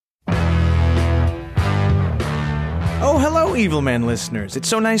Oh, hello, Evil Man listeners. It's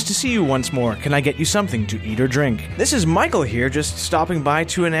so nice to see you once more. Can I get you something to eat or drink? This is Michael here, just stopping by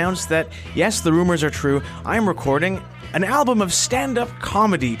to announce that, yes, the rumors are true. I'm recording an album of stand-up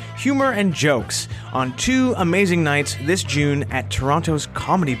comedy, humor, and jokes on 2 amazing nights this June at Toronto's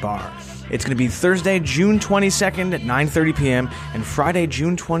Comedy Bar. It's going to be Thursday, June 22nd at 9:30 p.m. and Friday,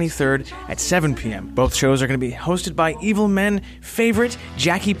 June 23rd at 7 p.m. Both shows are going to be hosted by Evil Men favorite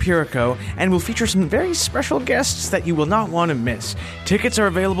Jackie Purico and will feature some very special guests that you will not want to miss. Tickets are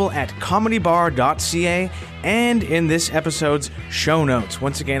available at comedybar.ca and in this episode's show notes.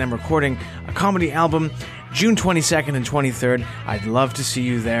 Once again, I'm recording a comedy album June 22nd and 23rd. I'd love to see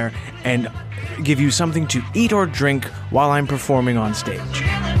you there and give you something to eat or drink while I'm performing on stage.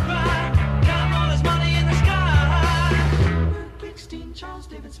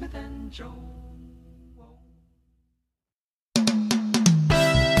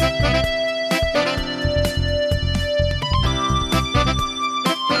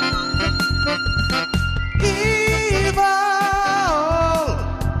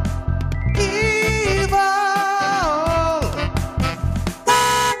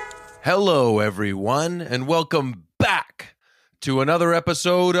 Hello, everyone, and welcome back to another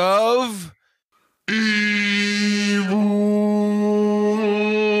episode of Evil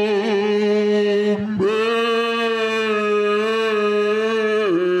Man.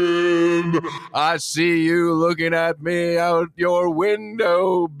 I see you looking at me out your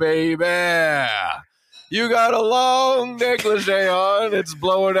window, baby. You got a long negligee on, it's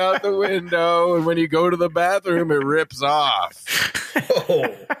blowing out the window, and when you go to the bathroom, it rips off.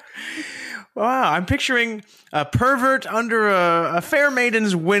 Oh. Wow, I'm picturing a pervert under a fair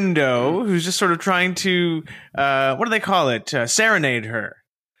maiden's window who's just sort of trying to, what do they call it? Serenade her.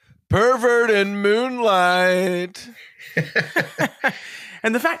 Pervert in moonlight.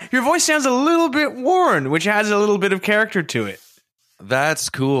 And the fact, your voice sounds a little bit worn, which adds a little bit of character to it. That's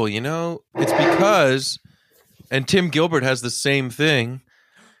cool. You know, it's because, and Tim Gilbert has the same thing.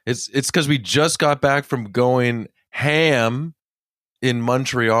 It's because we just got back from going ham in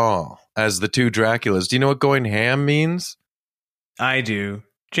Montreal as the 2 Draculas. Do you know what going ham means? I do.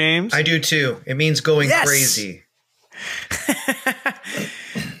 James? I do too. It means going crazy.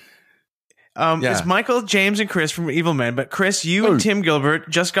 It's Michael, James, and Chris from Evil Men. But Chris, you and Tim Gilbert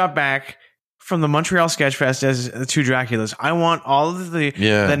just got back from the Montreal Sketch Fest as the 2 Draculas. I want all of the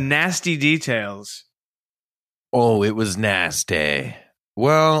nasty details. Oh, it was nasty.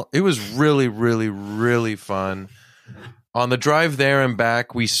 Well, it was really, really, really fun. On the drive there and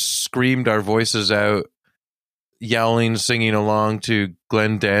back, we screamed our voices out, yelling, singing along to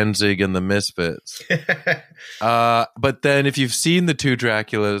Glenn Danzig and the Misfits. But then if you've seen the 2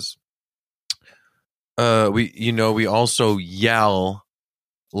 Draculas, we also yell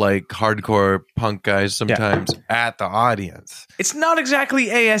like hardcore punk guys sometimes at the audience. It's not exactly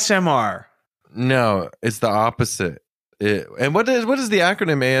ASMR. No, it's the opposite. And what is the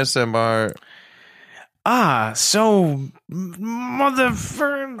acronym ASMR? So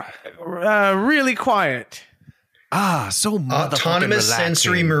really quiet. So autonomous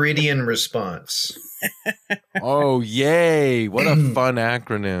sensory meridian response. Oh, yay. What a fun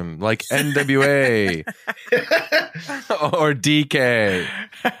acronym. Like NWA or DK.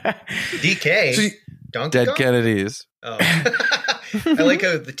 DK? So, Dead Kong? Kennedys. Oh. I like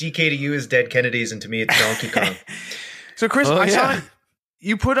how the DK to you is Dead Kennedys and to me it's Donkey Kong. So Chris, I saw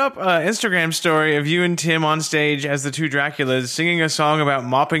you put up an Instagram story of you and Tim on stage as the 2 Draculas singing a song about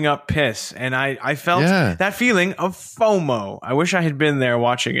mopping up piss. And I felt that feeling of FOMO. I wish I had been there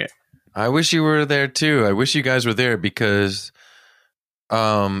watching it. I wish you were there too. I wish you guys were there because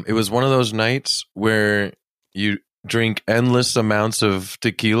it was one of those nights where you drink endless amounts of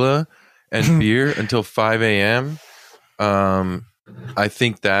tequila and beer until 5 a.m. I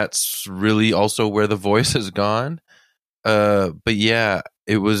think that's really also where the voice has gone. But yeah,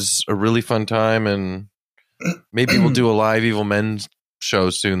 it was a really fun time, and maybe we'll do a live Evil Men show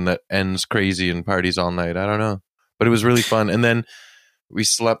soon that ends crazy and parties all night. I don't know, but it was really fun. And then we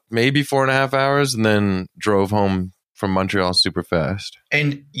slept maybe 4.5 hours and then drove home from Montreal super fast.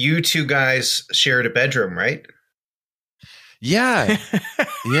 And you 2 guys shared a bedroom, right? Yeah.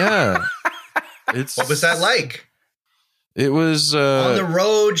 Yeah. What was that like? It was on the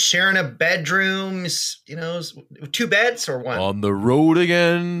road, sharing a bedroom, 2 beds or one? On the road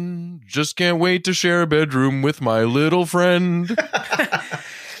again. Just can't wait to share a bedroom with my little friend.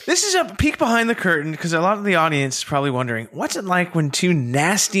 This is a peek behind the curtain because a lot of the audience is probably wondering, what's it like when 2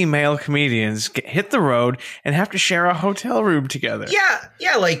 nasty male comedians hit the road and have to share a hotel room together?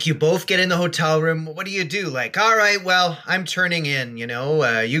 Yeah, like you both get in the hotel room. What do you do? Like, all right, well, I'm turning in,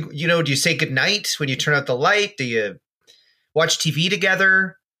 do you say goodnight when you turn out the light? Do you watch TV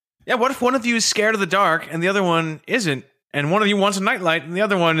together. Yeah, what if one of you is scared of the dark and the other one isn't? And one of you wants a nightlight and the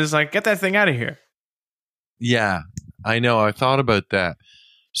other one is like, get that thing out of here. Yeah, I know. I thought about that.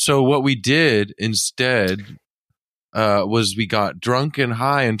 So what we did instead was we got drunk and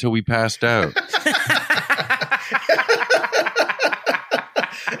high until we passed out.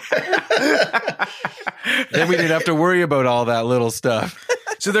 Then we didn't have to worry about all that little stuff.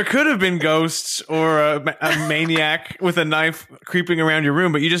 So there could have been ghosts or a maniac with a knife creeping around your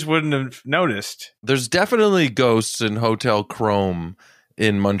room, but you just wouldn't have noticed. There's definitely ghosts in Hotel Chrome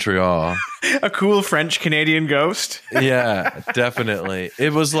in Montreal. A cool French-Canadian ghost? Yeah, definitely.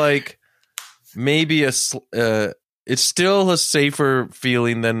 It was like maybe it's still a safer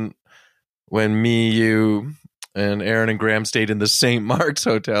feeling than when me, you, and Aaron and Graham stayed in the St. Mark's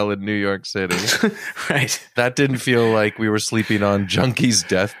Hotel in New York City. Right. That didn't feel like we were sleeping on junkies'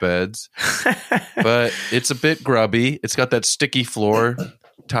 deathbeds. But it's a bit grubby. It's got that sticky floor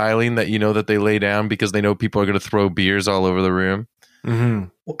tiling that you know that they lay down because they know people are going to throw beers all over the room.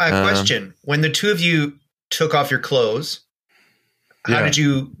 Mm-hmm. A question. When the two of you took off your clothes, how did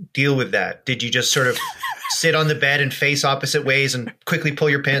you deal with that? Did you just sort of sit on the bed and face opposite ways and quickly pull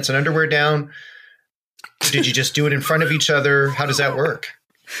your pants and underwear down? Did you just do it in front of each other? How does that work?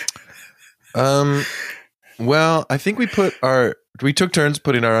 Well, I think we took turns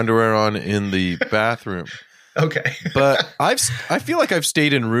putting our underwear on in the bathroom. Okay. But I feel like I've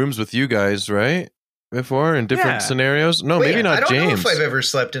stayed in rooms with you guys, right? Before in different scenarios. No, maybe not James. I don't know if I've ever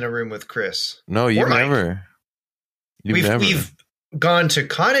slept in a room with Chris. No, you've never. We've gone to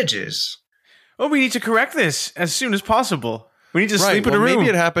cottages. Oh, we need to correct this as soon as possible. We need to sleep in a room. Maybe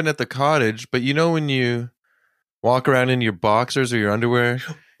it happened at the cottage, but you know when you walk around in your boxers or your underwear,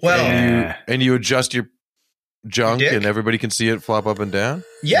 and you adjust your junk and everybody can see it flop up and down?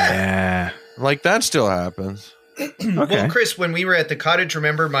 Yeah. Like that still happens. Okay. Well, Chris, when we were at the cottage,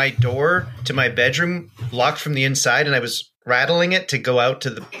 remember my door to my bedroom locked from the inside, and I was rattling it to go out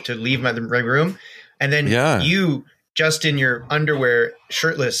to leave my room, and then you, just in your underwear,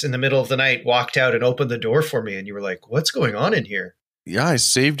 shirtless, in the middle of the night, walked out and opened the door for me, and you were like, "What's going on in here?" Yeah, I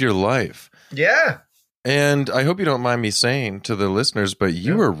saved your life. Yeah, and I hope you don't mind me saying to the listeners, but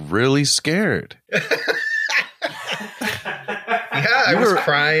you were really scared. Yeah, I was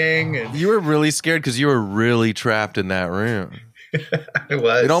crying. And you were really scared because you were really trapped in that room. It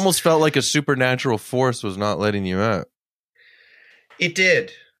was. It almost felt like a supernatural force was not letting you out. It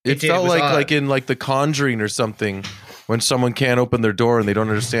did. It felt like in like The Conjuring or something when someone can't open their door and they don't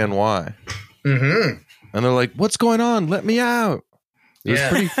understand why. Mm-hmm. And they're like, "What's going on? Let me out." It was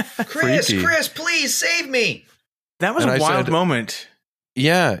pretty freaky. Chris, please save me. That was a wild moment.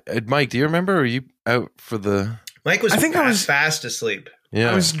 Yeah. Mike, do you remember? Are you out for the... Mike was fast asleep.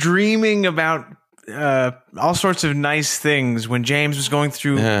 Yeah. I was dreaming about all sorts of nice things when James was going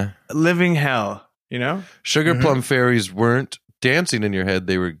through living hell, you know? Sugar plum fairies weren't dancing in your head.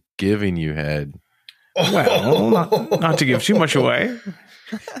 They were giving you head. Well, not to give too much away.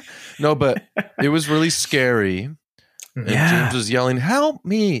 No, but it was really scary. And James was yelling, "Help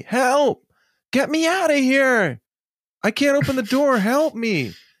me, help, get me out of here. I can't open the door. Help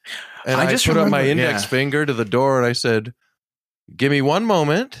me." And I just put up my index finger to the door and I said, "Give me one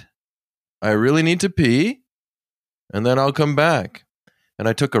moment. I really need to pee. And then I'll come back." And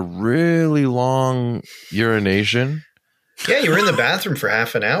I took a really long urination. Yeah, you were in the bathroom for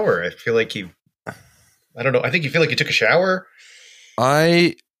half an hour. I feel like I don't know. I think you feel like you took a shower.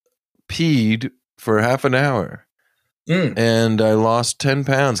 I peed for half an hour. And I lost 10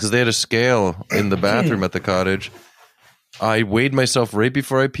 pounds because they had a scale in the bathroom at the cottage. I weighed myself right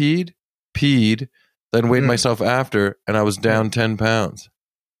before I peed, then weighed myself after, and I was down 10 pounds.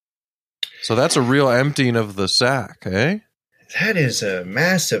 So that's a real emptying of the sack, eh? That is a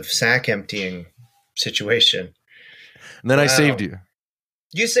massive sack emptying situation. And then I saved you.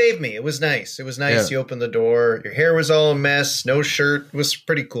 You saved me. It was nice. It was nice. You opened the door. Your hair was all a mess. No shirt. It was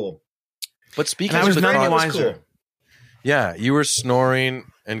pretty cool. But speaking of the it was cool. Yeah, you were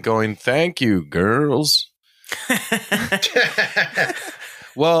snoring and going, "Thank you, girls."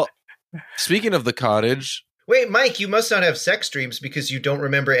 Well, speaking of the cottage. Wait, Mike, you must not have sex dreams because you don't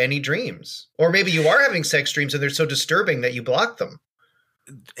remember any dreams. Or maybe you are having sex dreams and they're so disturbing that you block them.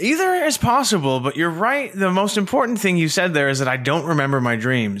 Either is possible, but you're right. The most important thing you said there is that I don't remember my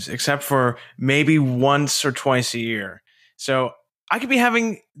dreams, except for maybe once or twice a year. So I could be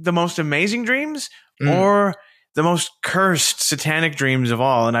having the most amazing dreams or the most cursed satanic dreams of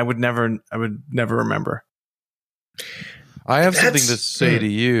all, and I would never remember. I have something to say to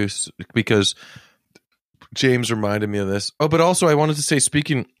you because James reminded me of this. Oh, but also I wanted to say,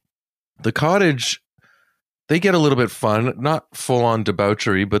 speaking, the cottage, they get a little bit fun, not full on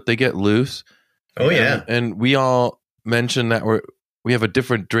debauchery, but they get loose. Oh yeah. And we all mentioned that we have a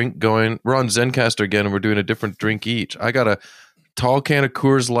different drink going. We're on Zencaster again, and we're doing a different drink each. I got a tall can of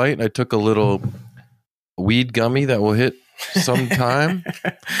Coors Light, and I took a little weed gummy that will hit sometime.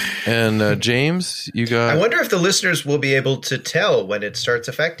 And James, you got... I wonder if the listeners will be able to tell when it starts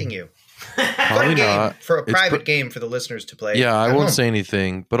affecting you. Probably not. For a private game for the listeners to play. Yeah, I won't say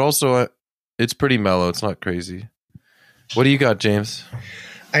anything. But also, it's pretty mellow. It's not crazy. What do you got, James?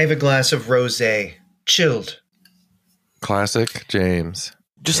 I have a glass of rosé, chilled. Classic James.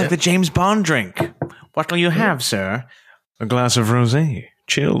 Just like the James Bond drink. What will you have, sir? A glass of rosé,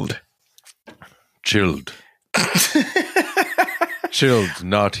 chilled. Chilled. Chilled,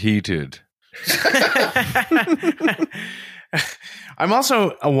 not heated. I'm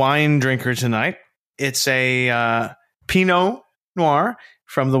also a wine drinker tonight. It's a Pinot Noir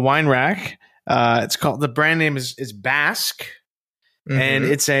from the wine rack. It's called, the brand name is Basque, and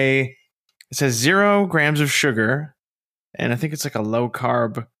it says 0 grams of sugar, and I think it's like a low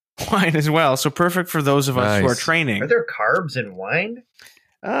carb wine as well. So perfect for those of us who are training. Are there carbs in wine?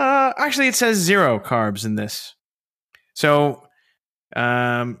 Actually, it says 0 carbs in this. So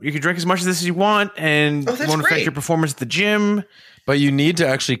you can drink as much of this as you want, and it won't affect your performance at the gym. But you need to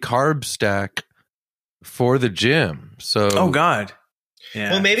actually carb stack for the gym. So, oh God.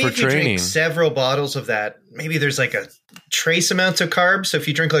 Yeah. Well, maybe if you drink several bottles of that, maybe there's like a trace amounts of carbs. So if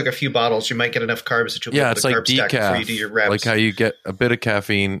you drink like a few bottles, you might get enough carbs that you'll be able to carb stack before you do your reps. Like how you get a bit of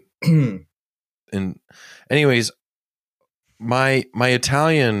caffeine. And anyways, my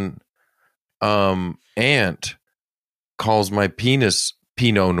Italian aunt calls my penis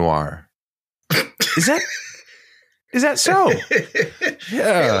Pinot Noir. Is that so?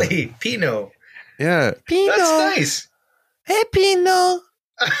 Yeah. Really? Pinot. Yeah. Pinot. That's nice. Hey, Pinot.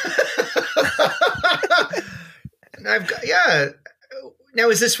 Yeah. Now,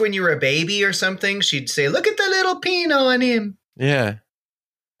 is this when you were a baby or something? She'd say, "Look at the little Pinot on him." Yeah.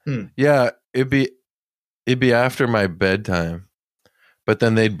 Yeah. It'd be after my bedtime, but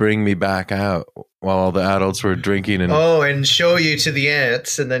then they'd bring me back out while all the adults were drinking and show you to the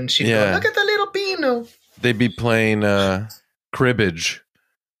aunts, and then she'd go, "Look at the little Pinot." They'd be playing cribbage.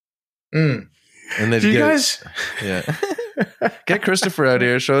 And they'd get Christopher out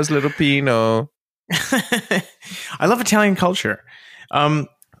here, show us little Pinot. I love Italian culture. I'm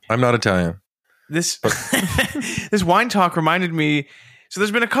not Italian. This wine talk reminded me. So there's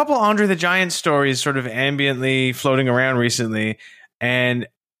been a couple Andre the Giant stories sort of ambiently floating around recently, and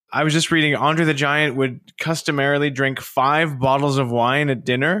I was just reading Andre the Giant would customarily drink 5 bottles of wine at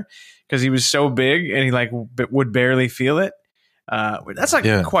dinner because he was so big and he like would barely feel it. That's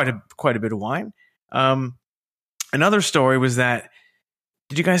like quite a bit of wine. Another story was that,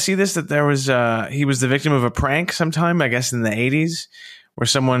 did you guys see this? That there was he was the victim of a prank sometime, I guess in the 80s, where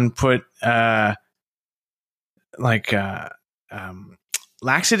someone put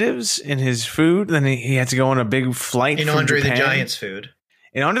laxatives in his food. Then he had to go on a big flight in Andre the Giant's food.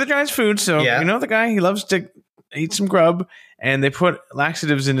 In Andre the Giant's food. So you know the guy, he loves to eat some grub, and they put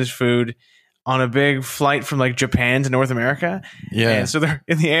laxatives in his food on a big flight from like Japan to North America. Yeah. And so they're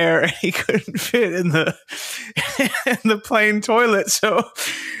in the air and he couldn't fit in the plane toilet. So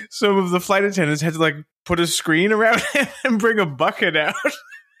some of the flight attendants had to like put a screen around him and bring a bucket out.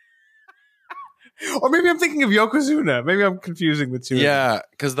 Or maybe I'm thinking of Yokozuna. Maybe I'm confusing the two. Yeah,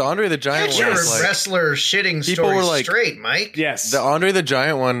 because the Andre the Giant one was like, wrestler shitting story like, straight, Mike. Yes. The Andre the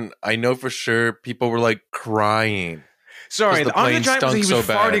Giant one, I know for sure people were like crying. Sorry, the Andre the Giant was he was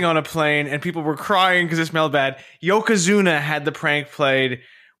farting on a plane and people were crying because it smelled bad. Yokozuna had the prank played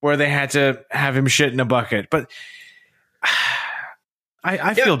where they had to have him shit in a bucket. But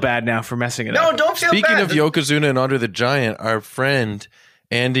I feel bad now for messing it up. No, don't feel bad. Speaking of Yokozuna and Andre the Giant, our friend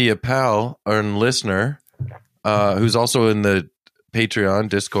Andy Appel, our listener, who's also in the Patreon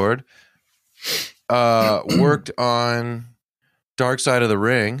Discord, worked on Dark Side of the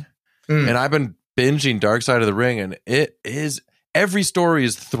Ring. And I've been binging Dark Side of the Ring, and it is, every story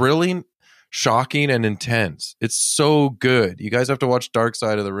is thrilling, shocking, and intense. It's so good. You guys have to watch Dark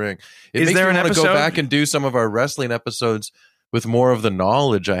Side of the Ring. It makes me want to go back and do some of our wrestling episodes with more of the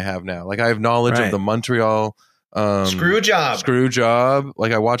knowledge I have now. Like I have knowledge of the Montreal Screw Job.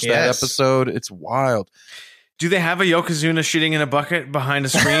 Like I watched that episode. It's wild. Do they have a Yokozuna shitting in a bucket behind a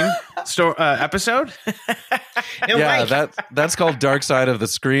screen episode? No, yeah, that's called Dark Side of the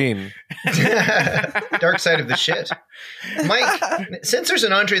Screen. Dark Side of the Shit. Mike, since there's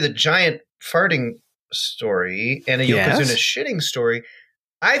an Andre the Giant farting story and a Yokozuna shitting story,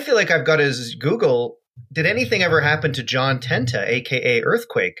 I feel like I've got to Google, did anything ever happen to John Tenta, a.k.a.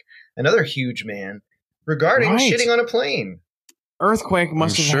 Earthquake, another huge man? regarding shitting on a plane. Earthquake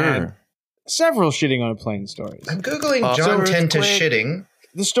must have had several shitting on a plane stories. I'm Googling John Tenta shitting.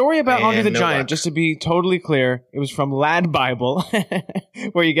 The story about Andre the Giant, just to be totally clear, it was from Lad Bible,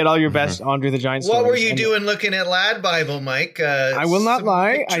 where you get all your best Andre the Giant stories. What were you doing looking at Lad Bible, Mike? I will not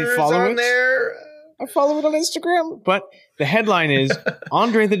lie. I follow it. I follow it on Instagram. But the headline is,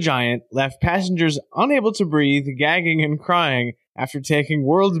 Andre the Giant left passengers unable to breathe, gagging and crying after taking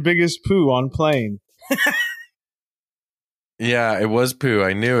world's biggest poo on plane. Yeah, it was poo.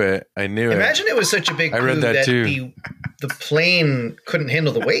 I knew it. Imagine it was such a big poo that the plane couldn't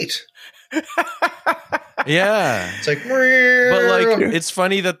handle the weight. Yeah. It's like, but like, it's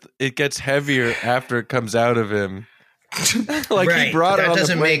funny that it gets heavier after it comes out of him. Like he brought it on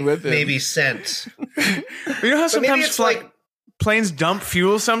the plane with him. Maybe sense. You know how sometimes planes dump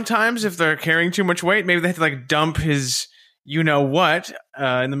fuel sometimes if they're carrying too much weight? Maybe they have to like dump his you-know-what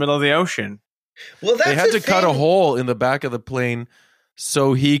in the middle of the ocean. Well, they had to cut a hole in the back of the plane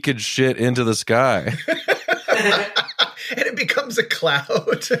so he could shit into the sky. And it becomes a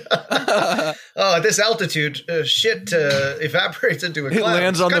cloud. At this altitude, shit evaporates into a cloud. It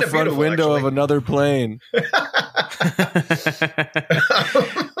lands on the front window of another plane.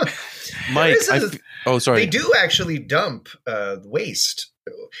 Mike, sorry. They do actually dump waste.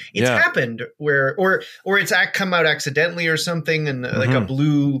 It's happened where, or it's come out accidentally or something, and like a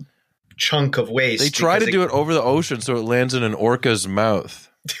blue chunk of waste. They try to do it over the ocean so it lands in an orca's mouth.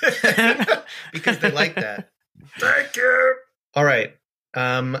 Because they like that. Thank you. All right.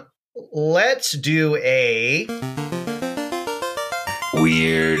 Let's do a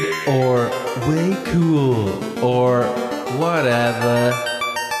weird or way cool or whatever.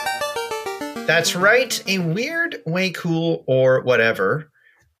 That's right. A weird, way cool or whatever.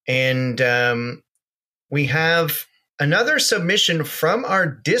 And we have another submission from our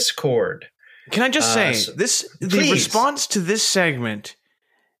Discord. Can I just say, the response to this segment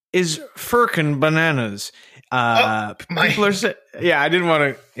is firkin' bananas. People are I didn't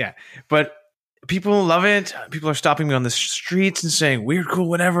want to, but people love it. People are stopping me on the streets and saying weird, cool,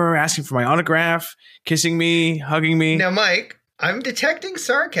 whatever, asking for my autograph, kissing me, hugging me. Now, Mike, I'm detecting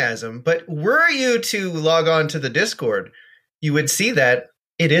sarcasm, but were you to log on to the Discord, you would see that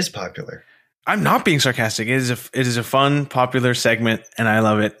it is popular. I'm not being sarcastic. It is a fun, popular segment, and I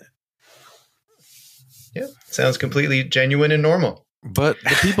love it. Yeah, sounds completely genuine and normal. But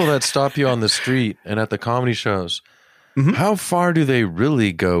the people that stop you on the street and at the comedy shows, how far do they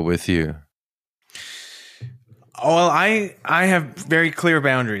really go with you? Well, I have very clear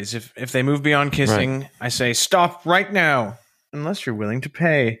boundaries. If they move beyond kissing, I say stop right now, unless you're willing to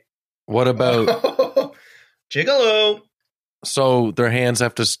pay. What about gigolo? So their hands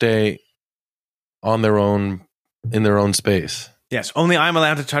have to stay on their own, in their own space. Yes, only I'm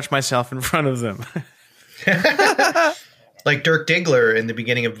allowed to touch myself in front of them. Like Dirk Diggler in the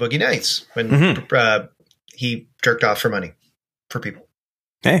beginning of Boogie Nights when he jerked off for money for people.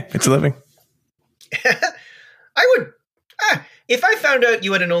 Hey, it's a living. I would, if I found out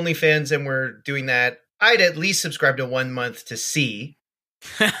you had an OnlyFans and were doing that, I'd at least subscribe to 1 month to see.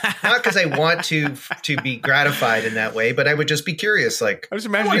 Not because I want to be gratified in that way, but I would just be curious. Like, I was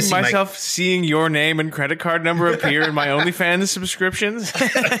imagining myself seeing your name and credit card number appear in my OnlyFans subscriptions.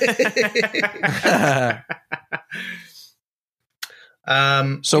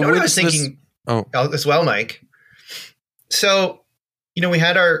 So what I was thinking as well, Mike. So, we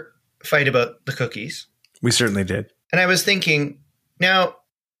had our fight about the cookies. We certainly did. And I was thinking, now,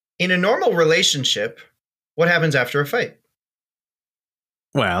 in a normal relationship, what happens after a fight?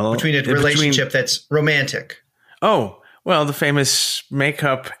 Well, between a relationship that's romantic. Oh, well, the famous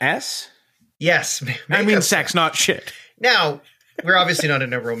makeup S? Yes. I mean sex, not shit. Now, we're obviously not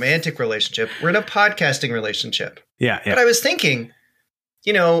in a romantic relationship. We're in a podcasting relationship. Yeah. But I was thinking,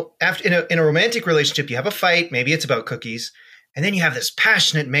 after in a romantic relationship, you have a fight. Maybe it's about cookies. And then you have this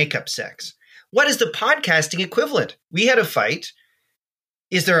passionate makeup sex. What is the podcasting equivalent? We had a fight.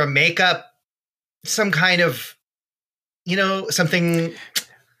 Is there a makeup, some kind of, something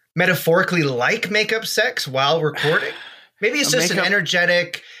metaphorically like makeup sex while recording? Maybe it's just an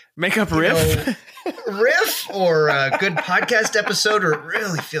energetic makeup riff. Riff or a good podcast episode, or it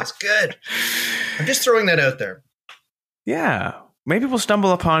really feels good. I'm just throwing that out there. Yeah. Maybe we'll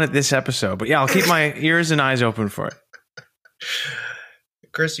stumble upon it this episode. But I'll keep my ears and eyes open for it.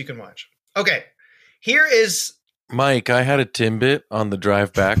 Chris, you can watch. Okay. Here is... Mike, I had a Timbit on the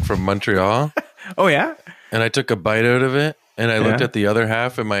drive back from Montreal. Oh, yeah? And I took a bite out of it, and I looked at the other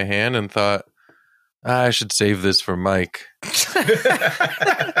half in my hand and thought, I should save this for Mike.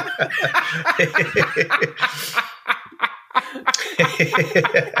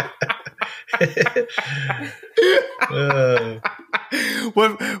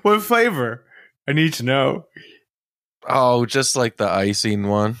 What flavor? I need to know. Oh, just like the icing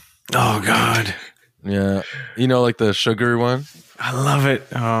one. Oh God. Yeah. Like the sugar one. I love it.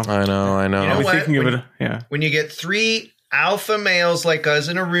 Oh. I know. You know I'm what? thinking of it. Yeah. When you get 3 alpha males like us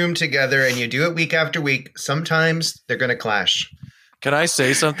in a room together and you do it week after week, sometimes they're going to clash. Can I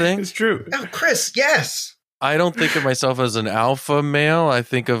say something? It's true. Oh, Chris, yes. I don't think of myself as an alpha male. I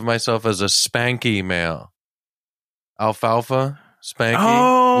think of myself as a spanky male. Alfalfa,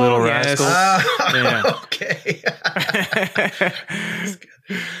 spanky, little yes. rascal. Yeah. Okay.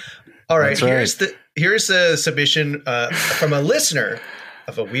 All right. That's Here's a submission from a listener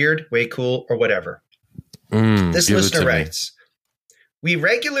of a weird, way cool, or whatever. This listener writes, we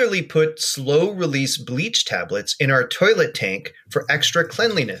regularly put slow-release bleach tablets in our toilet tank for extra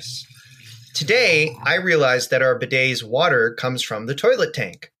cleanliness. Today, I realized that our bidet's water comes from the toilet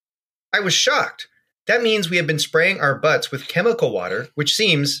tank. I was shocked. That means we have been spraying our butts with chemical water, which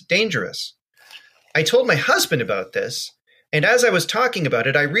seems dangerous. I told my husband about this, and as I was talking about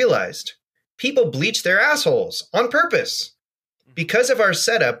it, I realized people bleach their assholes on purpose. Because of our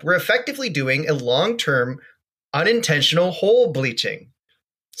setup, we're effectively doing a long-term, unintentional hole bleaching.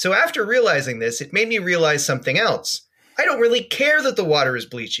 So after realizing this, it made me realize something else. I don't really care that the water is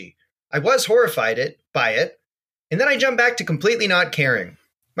bleachy. I was horrified by it, and then I jumped back to completely not caring.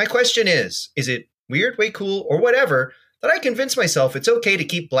 My question is it weird, way cool, or whatever, that I convince myself it's okay to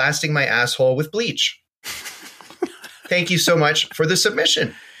keep blasting my asshole with bleach? Thank you so much for the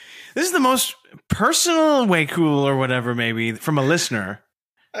submission. This is the most personal, way cool, or whatever, maybe, from a listener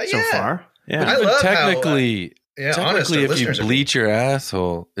so far. Yeah. I love technically, honestly, if you bleach your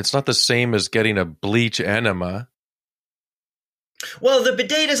asshole, it's not the same as getting a bleach enema. Well, the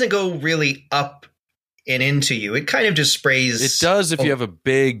bidet doesn't go really up and into you. It kind of just sprays. It does if you have a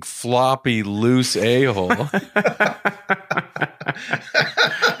big, floppy, loose a-hole.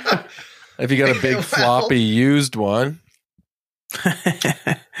 If you got a big, floppy, used one.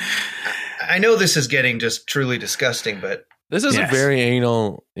 I know this is getting just truly disgusting, but this is a very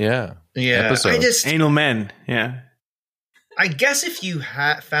anal, episode. Anal men, yeah. I guess if you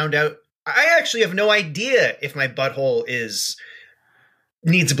found out, I actually have no idea if my butthole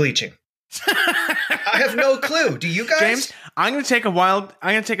needs bleaching. I have no clue. Do you guys? James, I'm going to take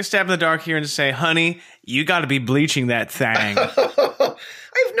a stab in the dark here and say, honey, you got to be bleaching that thing. I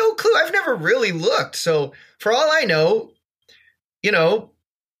have no clue. I've never really looked. So for all I know,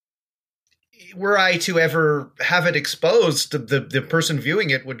 were I to ever have it exposed, the person viewing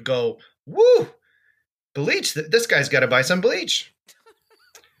it would go, woo, bleach. This guy's got to buy some bleach.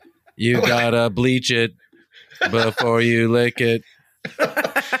 You got to bleach it before you lick it.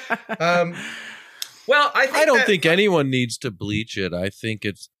 Well, I don't think anyone needs to bleach it. I think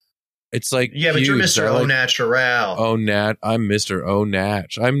it's like but you're Mr. Au Natural. I'm Mr. Au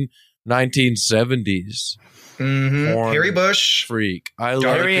Natch. I'm 1970s. Hairy bush freak. I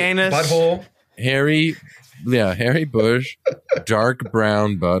love hairy anus butthole. Hairy bush, dark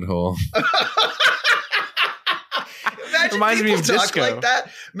brown butthole. Reminds me of disco. Like that.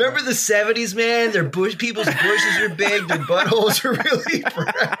 Remember the 70s, man? People's bushes are big, their buttholes are really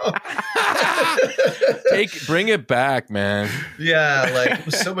brown. Bring it back, man. Yeah, it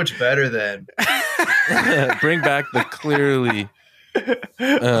was so much better then. Bring back the clearly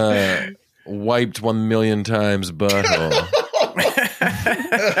wiped 1 million times butthole.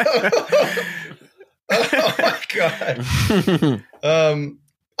 Oh my God. I'm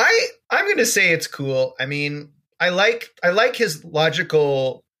gonna say it's cool. I mean, I like his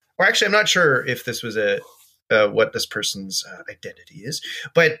logical, or actually, I'm not sure if this was what this person's identity is,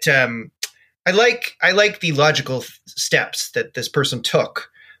 but I like the logical steps that this person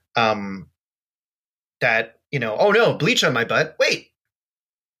took. That oh no, bleach on my butt. Wait,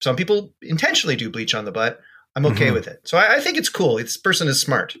 some people intentionally do bleach on the butt. I'm okay with it. So I think it's cool. This person is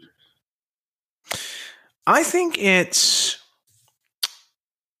smart. I think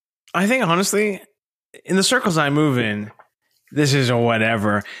honestly, in the circles I move in, this is a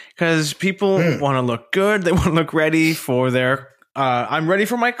whatever, because people want to look good. They want to look ready for their I'm ready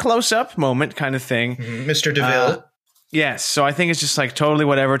for my close-up moment kind of thing. Mr. DeVille. Yes. So I think it's just totally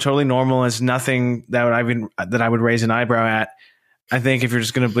whatever, totally normal. It's nothing that I would raise an eyebrow at. I think if you're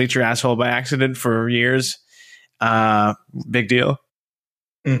just going to bleach your asshole by accident for years, big deal.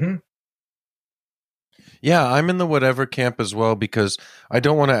 Mm-hmm. Yeah, I'm in the whatever camp as well, because I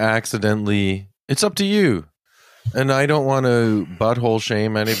don't want to accidentally. It's up to you, and I don't want to butthole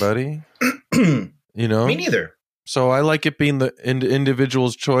shame anybody. Me neither. So I like it being the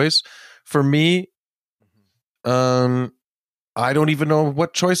individual's choice. For me, I don't even know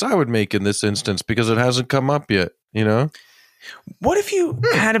what choice I would make in this instance because it hasn't come up yet, you know? What if you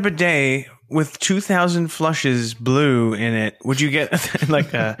had a bidet with 2,000 flushes blue in it? Would you get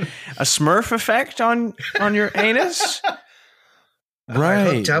like a Smurf effect on your anus? Right.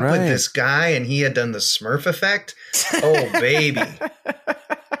 I hooked up with this guy and he had done the Smurf effect. Oh, baby.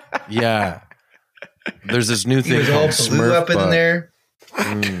 Yeah. There's this new thing called Smurf up in there.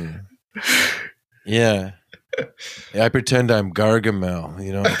 Yeah. I pretend I'm Gargamel,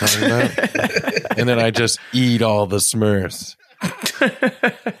 you know what I'm talking about? And then I just eat all the Smurfs.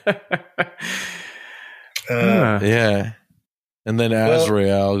 Yeah. And then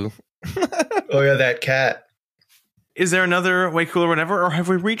Azrael. Oh, yeah, that cat. Is there another way cool or whatever, or have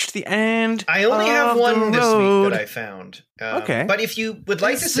we reached the end? I only have one this week that I found. Okay. But if you would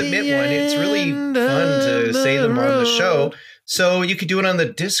like to submit one, it's really fun to say them on the show. So you could do it on the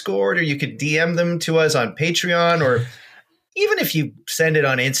Discord, or you could DM them to us on Patreon, or even if you send it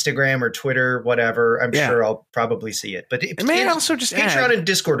on Instagram or Twitter, whatever, I'm sure I'll probably see it. But may I also just Patreon and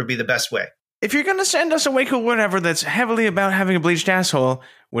Discord would be the best way. If you're going to send us a way cool whatever that's heavily about having a bleached asshole,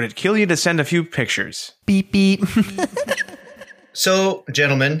 would it kill you to send a few pictures? Beep, beep. So,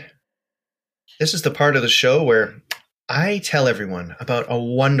 gentlemen, this is the part of the show where I tell everyone about a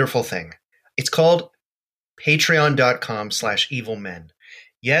wonderful thing. It's called patreon.com/evilmen.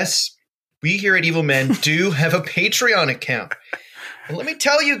 Yes, we here at Evil Men do have a Patreon account. And let me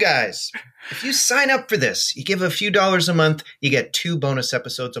tell you guys, if you sign up for this, you give a few dollars a month, you get 2 bonus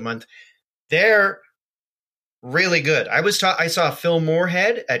episodes a month. They're really good. I saw Phil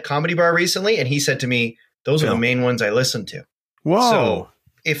Moorhead at Comedy Bar recently, and he said to me, those are the main ones I listen to. Whoa. So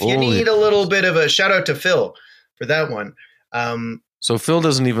if you need a little bit of a shout out to Phil for that one. So Phil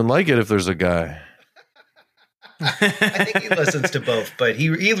doesn't even like it if there's a guy. I think he listens to both, but he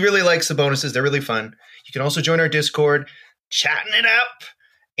really likes the bonuses. They're really fun. You can also join our Discord, chatting it up.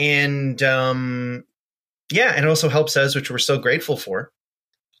 And and it also helps us, which we're so grateful for.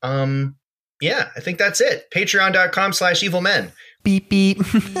 Yeah, I think that's it. Patreon.com/evilmen. Beep, beep.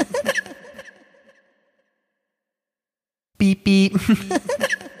 Beep, beep.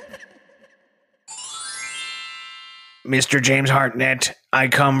 Mr. James Hartnett, I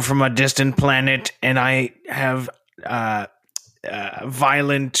come from a distant planet and I have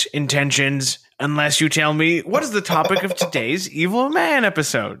violent intentions unless you tell me what is the topic of today's Evil Man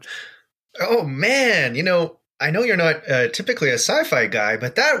episode. Oh, man. You know, I know you're not typically a sci-fi guy,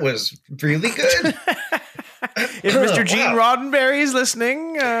 but that was really good. If Mr. Gene Roddenberry's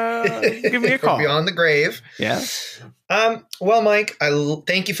listening, give me a call. Beyond the grave. Yeah. Well, Mike,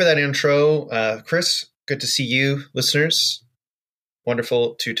 thank you for that intro. Chris, good to see you, listeners.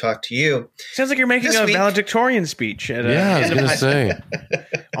 Wonderful to talk to you. Sounds like you're making a valedictorian speech. At I was going to say.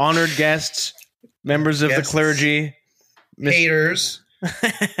 Honored guests, members of the clergy. Haters.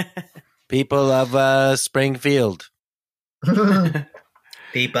 People of Springfield.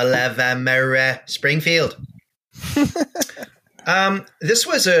 People of Springfield. This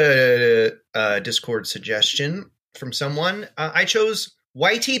was a Discord suggestion from someone. I chose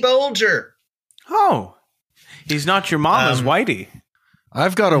Whitey Bulger. Oh, he's not your mama's Whitey.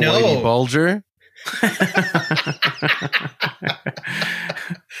 I've got a Whitey Bulger.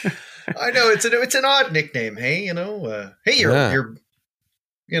 I know it's an odd nickname. Hey, you're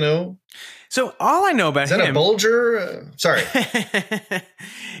you know. So all I know about him... Is that a bulger? Sorry. Is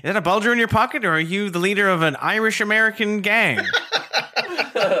that a bulger in your pocket, or are you the leader of an Irish-American gang?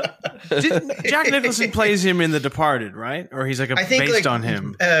 Jack Nicholson plays him in The Departed, right? Or he's based on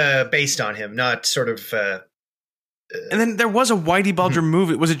him? Based on him, not sort of... and then there was a Whitey Bulger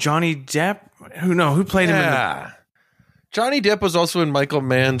movie. Was it Johnny Depp? Who played him in Johnny Depp was also in Michael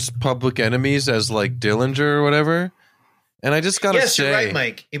Mann's Public Enemies as Dillinger or whatever. And I just gotta say, yes, you're right,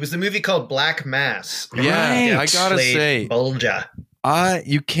 Mike. It was the movie called Black Mass. Yeah, I gotta say, Bulger.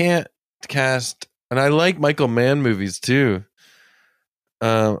 You can't cast, and I like Michael Mann movies too.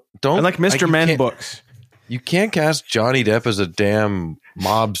 I like Mr. Men books. You can't cast Johnny Depp as a damn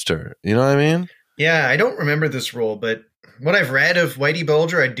mobster. You know what I mean? Yeah, I don't remember this role, but what I've read of Whitey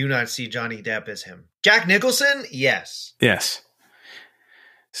Bulger, I do not see Johnny Depp as him. Jack Nicholson, yes. Yes.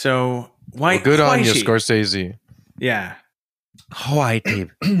 So, good on you, Scorsese. Yeah. Whitey.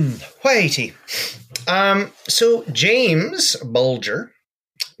 Whitey. So James Bulger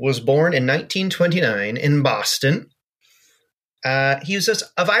was born in 1929 in Boston. He was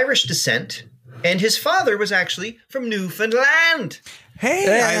of Irish descent, and his father was actually from Newfoundland.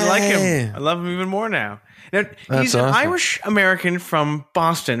 Hey, I like him. I love him even more now. Now he's an Irish-American from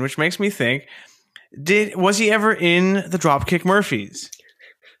Boston, which makes me think, was he ever in the Dropkick Murphys?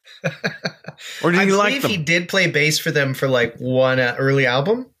 Or did you like them? I believe he did play bass for them for like one early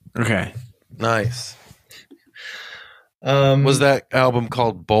album. Okay. Nice. Was that album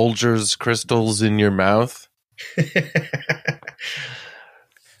called Bulger's Crystals in Your Mouth?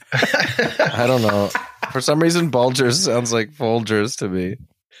 I don't know. For some reason, Bulgers sounds like Folgers to me.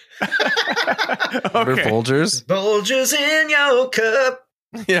 Remember Folgers? Bulgers in your cup.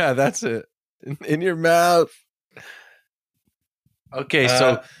 Yeah, that's it. In your mouth. Okay,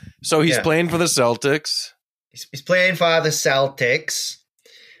 so he's playing for the Celtics. He's playing for the Celtics.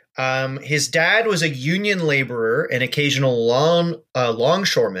 His dad was a union laborer and occasional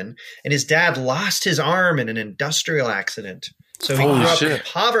longshoreman, and his dad lost his arm in an industrial accident. So he grew up in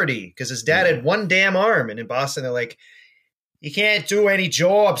poverty because his dad had one damn arm. And in Boston, they're like, you can't do any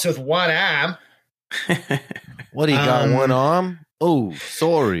jobs with one arm. What, he got one arm? Oh,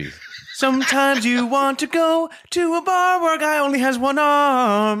 sorry. Sometimes you want to go to a bar where a guy only has one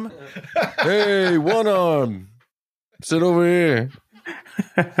arm. Hey, one arm. Sit over here.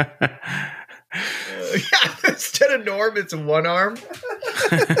 Instead of Norm, it's one arm.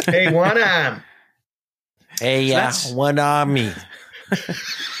 Hey, one arm. Hey, one army.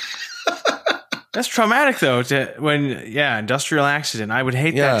 That's traumatic, though. Industrial accident. I would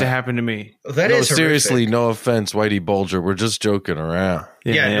hate that to happen to me. That is seriously. horrific. No offense, Whitey Bulger. We're just joking around.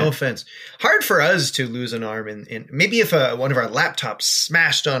 Yeah, no offense. Hard for us to lose an arm, in maybe if one of our laptops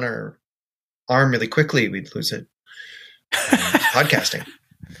smashed on our arm really quickly, we'd lose it. Podcasting.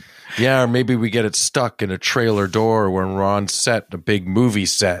 Yeah, or maybe we get it stuck in a trailer door when we're on set, a big movie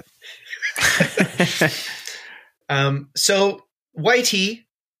set. So Whitey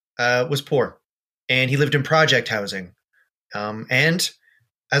was poor, and he lived in project housing. And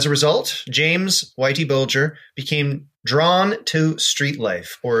as a result, James Whitey Bulger became drawn to street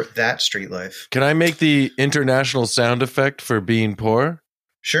life, or that street life. Can I make the international sound effect for being poor?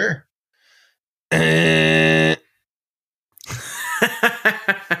 Sure. A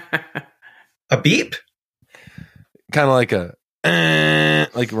beep? Kind of like a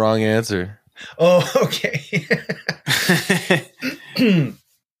like wrong answer. Oh, okay.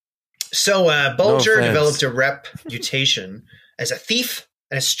 So Bulger developed a reputation as a thief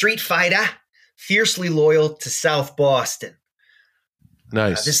and a street fighter, fiercely loyal to South Boston.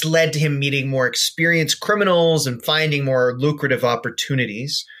 Nice. This led to him meeting more experienced criminals and finding more lucrative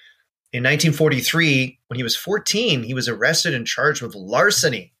opportunities. In 1943, when he was 14, he was arrested and charged with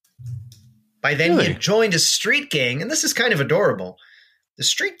larceny. By then, he had joined a street gang, and this is kind of adorable. The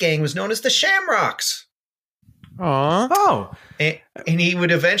street gang was known as the Shamrocks. Aww. Oh. And he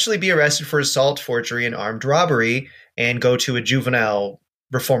would eventually be arrested for assault, forgery, and armed robbery and go to a juvenile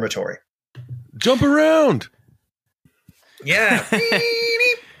reformatory. Jump around. Yeah.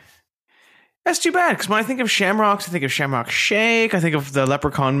 That's too bad, because when I think of Shamrocks, I think of Shamrock Shake. I think of the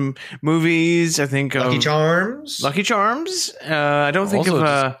Leprechaun movies. I think of Lucky Charms. I don't think also of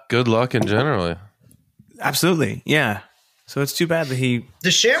just good luck in general. Absolutely, yeah. So it's too bad that he. The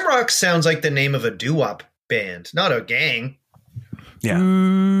Shamrocks sounds like the name of a doo-wop band, not a gang. Yeah.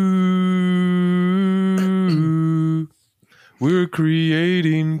 We're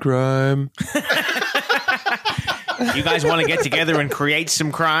creating crime. You guys want to get together and create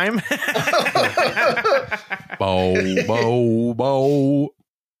some crime? Bow, bow, bow.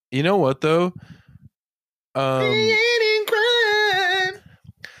 You know what, though? Creating crime.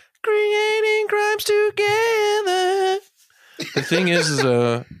 Creating crimes together. The thing is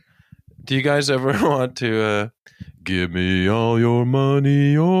do you guys ever want to give me all your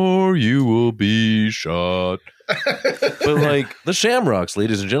money or you will be shot? But like the Shamrocks,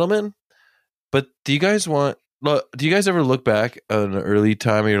 ladies and gentlemen. But do you guys ever look back at an early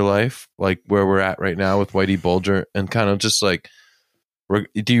time of your life, like where we're at right now with Whitey Bulger, and kind of just like,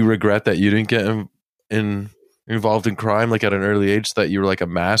 do you regret that you didn't get involved in crime like at an early age, so that you were like a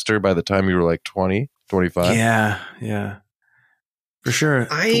master by the time you were like 20, 25? Yeah. For sure.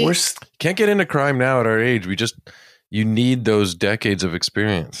 Can't get into crime now at our age. You need those decades of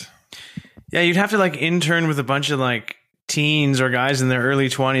experience. Yeah, you'd have to like intern with a bunch of like teens or guys in their early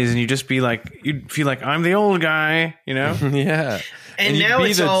 20s, and you'd feel like I'm the old guy, you know? Yeah. And now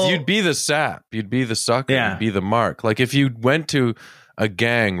you'd be the sap, you'd be the sucker, yeah. You'd be the mark. Like if you went to a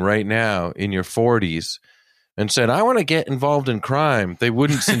gang right now in your 40s and said, I want to get involved in crime, they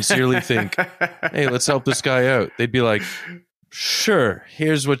wouldn't sincerely think, hey, let's help this guy out. They'd be like, sure,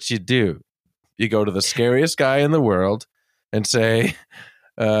 here's what you do. You go to the scariest guy in the world and say,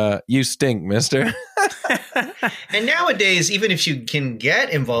 you stink, mister. And nowadays, even if you can get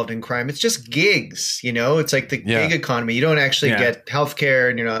involved in crime, it's just gigs, you know? It's like the gig economy. You don't actually get healthcare,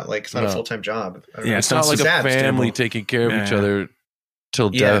 and you're not like, it's not a full-time job. Yeah, it's not like a family taking care of each other till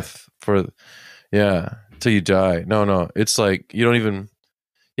death till you die. No, it's like you don't even.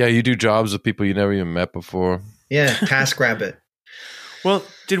 Yeah, you do jobs with people you never even met before. Yeah, TaskRabbit. Well,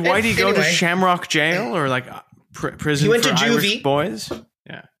 did Whitey go to Shamrock Jail or like prison he went for to Irish juvie. boys?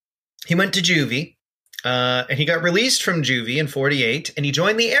 Yeah. He went to juvie, and he got released from juvie in 1948, and he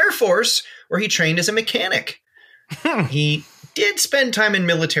joined the Air Force, where he trained as a mechanic. He did spend time in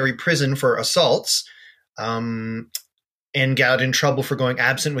military prison for assaults, and got in trouble for going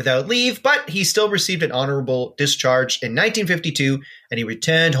absent without leave, but he still received an honorable discharge in 1952, and he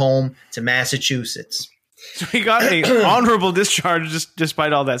returned home to Massachusetts. So he got an honorable discharge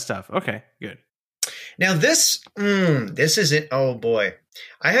despite all that stuff. Okay, good. Now this is it. Oh boy,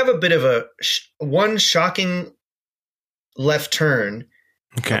 I have a bit of one shocking left turn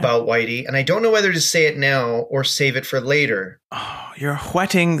about Whitey, and I don't know whether to say it now or save it for later. Oh, you're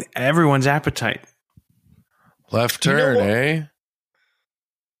whetting everyone's appetite. Left turn, eh?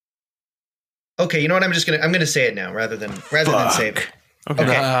 Okay, you know what? I'm gonna say it now rather than save it.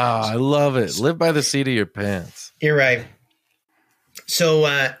 Okay. I love it. Live by the seat of your pants. You're right. So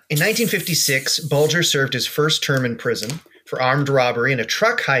in 1956, Bulger served his first term in prison for armed robbery and a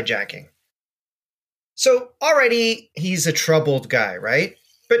truck hijacking. So already he's a troubled guy, right?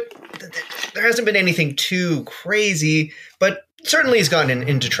 But there hasn't been anything too crazy, but certainly he's gotten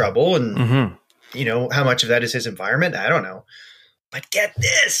into trouble, and you know, how much of that is his environment? I don't know. But get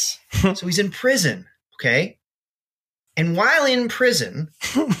this. So he's in prison, okay? And while in prison,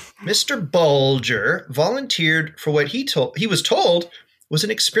 Mr. Bulger volunteered for what he was told was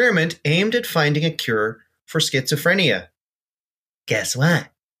an experiment aimed at finding a cure for schizophrenia. Guess what?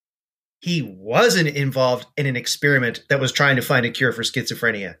 He wasn't involved in an experiment that was trying to find a cure for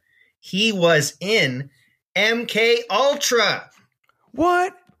schizophrenia. He was in MK Ultra.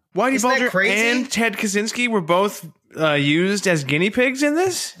 What? Whitey Bulger crazy? And Ted Kaczynski were both used as guinea pigs in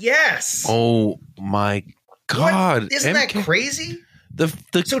this? Yes. Oh my God. What? Isn't that crazy? Two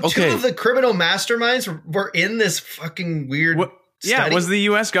of the criminal masterminds were in this fucking weird study? Yeah, was the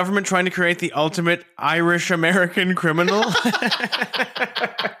U.S. government trying to create the ultimate Irish-American criminal?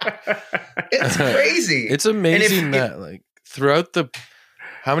 It's crazy. It's amazing that like throughout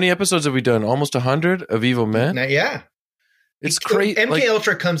how many episodes have we done? Almost 100 of Evil Men? Yeah. It's crazy. MK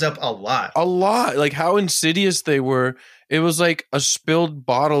Ultra comes up a lot. A lot. Like how insidious they were. It was like a spilled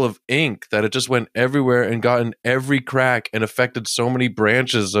bottle of ink that it just went everywhere and got in every crack and affected so many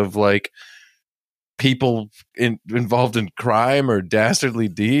branches of like people involved in crime or dastardly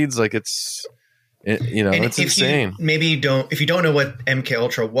deeds. Like it's insane. If you don't know what MK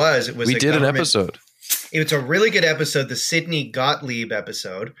Ultra was, we did an episode. It's a really good episode, the Sidney Gottlieb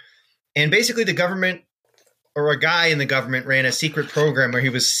episode. And basically the government, or a guy in the government, ran a secret program where he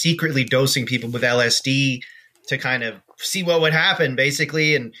was secretly dosing people with LSD to kind of see what would happen,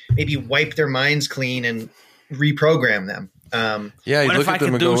 basically, and maybe wipe their minds clean and reprogram them. What if I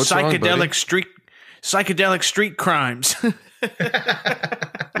could do psychedelic street crimes?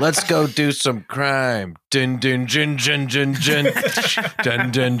 Let's go do some crime. Dun dun dun dun dun dun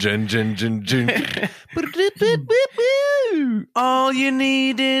dun dun dun dun dun dun. All you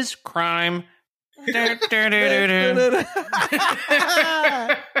need is crime.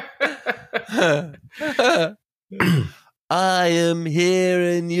 I am here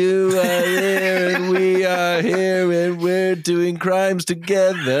and you are here and we are here and we're doing crimes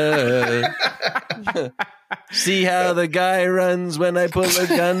together. See how the guy runs when I pull a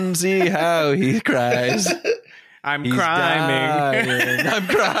gun. See how he cries. He's criming. I'm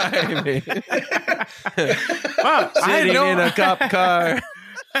criming. Wow, Sitting in a cop car.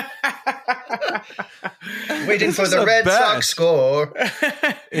 Waiting for the Red Sox score.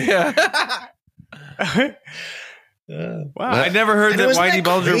 Yeah. Wow, I never heard that Whitey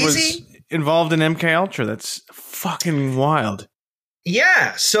Bulger was involved in MK Ultra. That's fucking wild.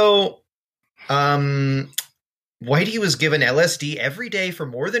 Yeah, so Whitey was given LSD every day for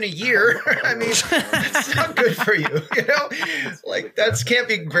more than a year. I mean, that's not good for you, you know? Like, that can't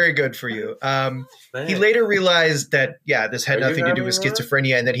be very good for you. He later realized that, this had nothing to do with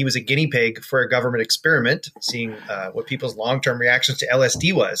schizophrenia and that he was a guinea pig for a government experiment, seeing what people's long-term reactions to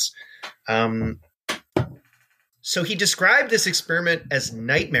LSD was. So he described this experiment as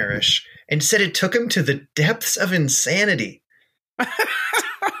nightmarish and said it took him to the depths of insanity. I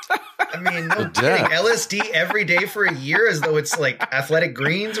mean, no kidding. LSD every day for a year as though it's like athletic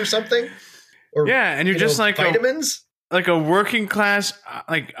greens or something. Or, and you're just like vitamins. Like a working class,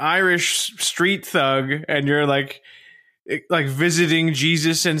 like Irish street thug, and you're like visiting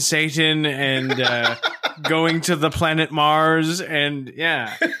Jesus and Satan and going to the planet Mars, and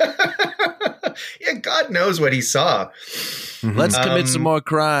God knows what he saw. Let's commit some more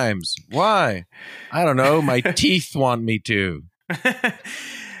crimes. Why? I don't know. My teeth want me to.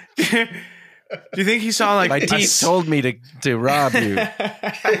 Do you think he saw like my teeth told me to rob you?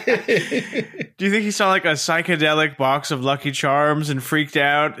 Do you think he saw like a psychedelic box of Lucky Charms and freaked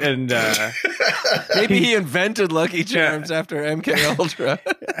out? And maybe he invented Lucky Charms after MK Ultra.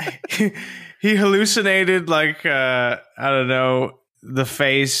 He hallucinated like I don't know, the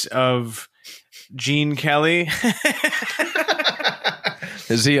face of Gene Kelly.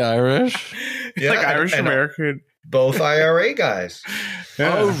 Is he Irish? Yeah, like Irish American. Both IRA guys.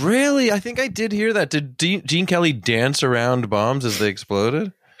 Yeah. Oh, really? I think I did hear that. Did Gene Kelly dance around bombs as they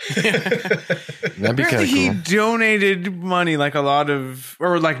exploded? That'd be kind of cool. He donated money like a lot of,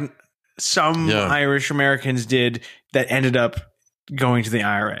 or like some Irish Americans did, that ended up going to the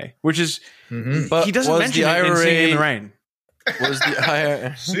IRA, which is, but he doesn't mention it in Singing in the Rain. Was the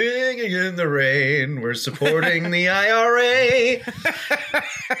IRA singing in the rain? We're supporting the IRA.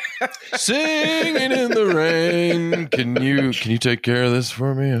 Singing in the rain. Can you take care of this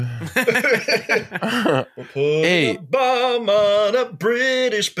for me? We'll put a bomb on a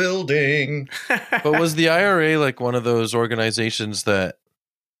British building. But was the IRA like one of those organizations that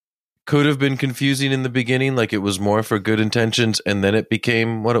could have been confusing in the beginning, like it was more for good intentions and then it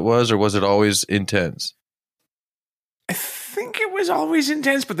became what it was, or was it always intense? I think it was always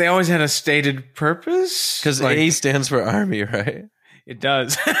intense, but they always had a stated purpose. Because like, A stands for Army, right? It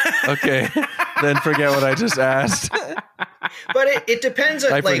does. Okay, then forget what I just asked. But it depends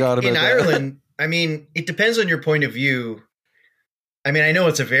on, like, in Ireland, I mean, it depends on your point of view. I mean, I know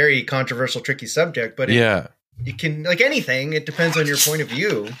it's a very controversial, tricky subject, but it can, like anything, it depends on your point of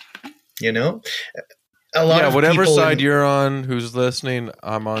view, you know? A lot of whatever side you're on, who's listening,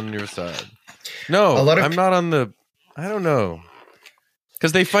 I'm on your side. No, I'm not on the... I don't know.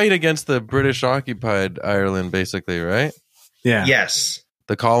 Because they fight against the British occupied Ireland, basically, right? Yeah. Yes.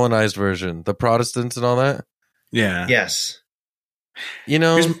 The colonized version. The Protestants and all that? Yeah. Yes. You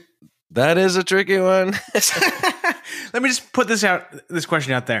know, that is a tricky one. Let me just put this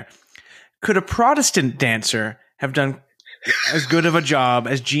question out there. Could a Protestant dancer have done as good of a job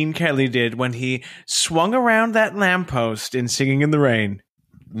as Gene Kelly did when he swung around that lamppost in Singing in the Rain?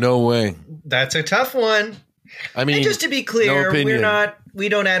 No way. That's a tough one. I mean, and just to be clear, we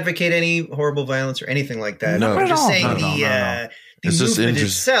don't advocate any horrible violence or anything like that. No, I'm just saying the movement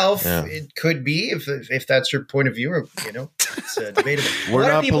itself, it could be, if that's your point of view, or, you know, it's debatable. We're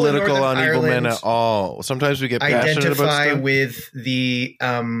not political on evil men at all. Sometimes we get passionate about identify stuff. with the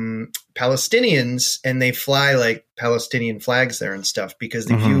Palestinians, and they fly like Palestinian flags there and stuff because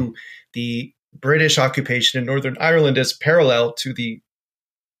they view the British occupation in Northern Ireland as parallel to the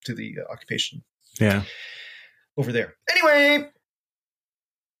occupation. Yeah. Over there. Anyway,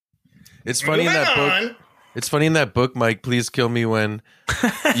 it's funny in that book. It's funny in that book, Mike. Please kill me when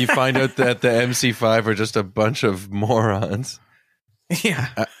you find out that the MC5 are just a bunch of morons. Yeah.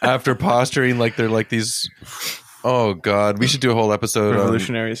 After posturing like they're like these. Oh God, we should do a whole episode.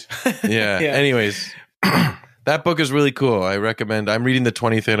 Revolutionaries. Yeah. Anyways, that book is really cool. I recommend. I'm reading the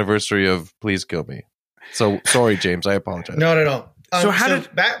 20th anniversary of Please Kill Me. So sorry, James. I apologize. No.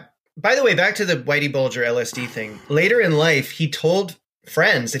 By the way, back to the Whitey Bulger LSD thing. Later in life, he told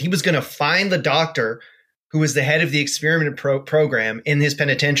friends that he was going to find the doctor who was the head of the experiment program in his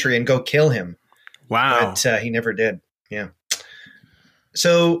penitentiary and go kill him. Wow. But he never did. Yeah.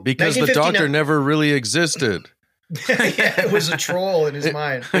 So because the doctor never really existed. Yeah, it was a troll in his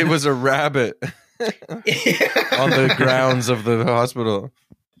mind. It was a rabbit on the grounds of the hospital.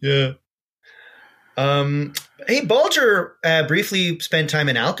 Yeah. Hey, Bulger briefly spent time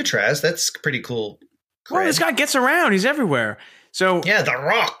in Alcatraz. That's pretty cool. Well, this guy gets around. He's everywhere. So yeah, The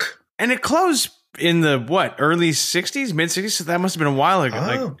Rock. And it closed in the early 60s, mid 60s. So that must have been a while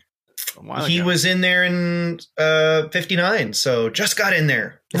ago. He was in there in 59, so just got in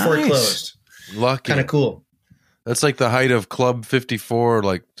there before it closed. Lucky. Kind of cool. That's like the height of Club 54.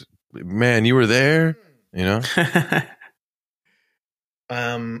 Like, man, you were there, you know?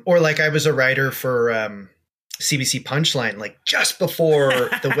 Or like I was a writer for CBC Punchline, like just before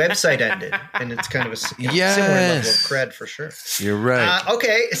the website ended, and it's kind of a similar level of cred for sure. You're right.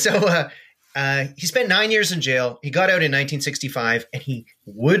 Okay, so he spent 9 years in jail. He got out in 1965, and he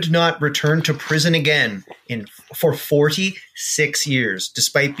would not return to prison again for 46 years,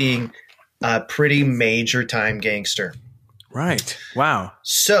 despite being a pretty major time gangster. Right. Wow.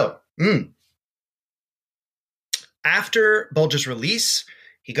 So. After Bulger's release,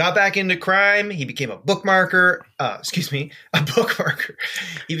 he got back into crime. He became a bookmarker. A bookmarker.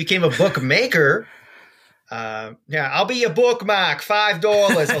 He became a bookmaker. Yeah, I'll be your bookmark,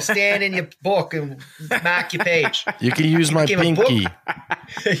 $5. I'll stand in your book and mark your page. You can use my pinky.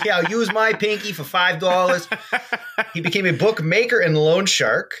 Yeah, I'll use my pinky for $5. He became a bookmaker and loan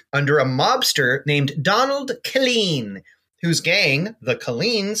shark under a mobster named Donald Killeen, whose gang, the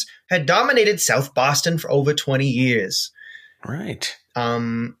Killeens, had dominated South Boston for over 20 years. Right.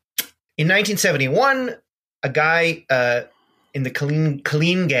 In 1971, a guy in the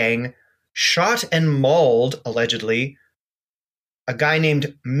Killeen gang shot and mauled, allegedly, a guy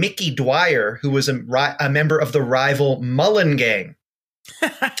named Mickey Dwyer, who was a member of the rival Mullen gang.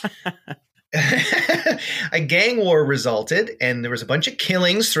 A gang war resulted, and there was a bunch of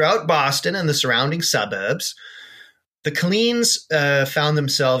killings throughout Boston and the surrounding suburbs. The Killeens found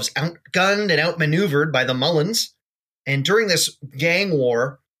themselves outgunned and outmaneuvered by the Mullens, and during this gang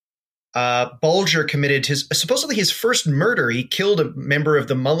war, Bulger committed supposedly his first murder. He killed a member of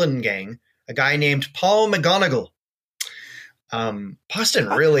the Mullen gang, a guy named Paul McGonigal. Boston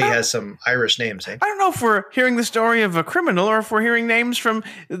really has some Irish names, eh? I don't know if we're hearing the story of a criminal or if we're hearing names from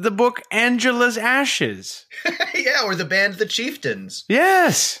the book Angela's Ashes. Yeah, or the band The Chieftains.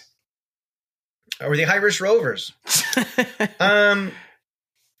 Yes. Or the Irish Rovers.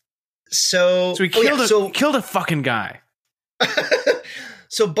 So he killed a fucking guy.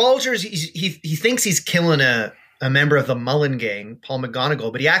 So Bulger's he thinks he's killing a member of the Mullen gang, Paul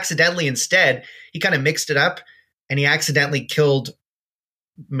McGonigal, but he accidentally instead he kind of mixed it up, and he accidentally killed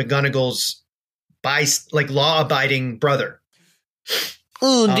McGonigal's law-abiding brother.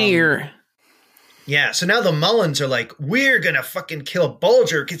 Oh dear. Yeah, so now the Mullens are like, we're gonna fucking kill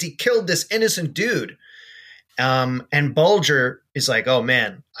Bulger because he killed this innocent dude. And Bulger is like, oh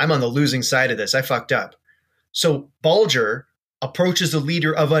man, I'm on the losing side of this. I fucked up. So Bulger approaches the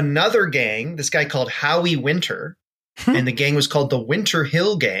leader of another gang, this guy called Howie Winter, and the gang was called the Winter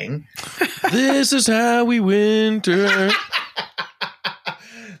Hill Gang. This is Howie Winter.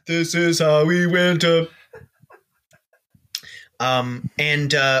 This is Howie Winter.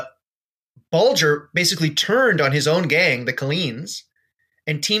 And Bulger basically turned on his own gang, the Killeens,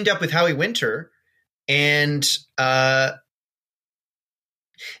 and teamed up with Howie Winter. And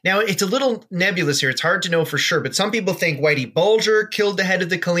now it's a little nebulous here. It's hard to know for sure, but some people think Whitey Bulger killed the head of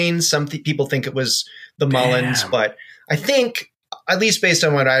the Killeens. Some people think it was the Mullens, but I think, at least based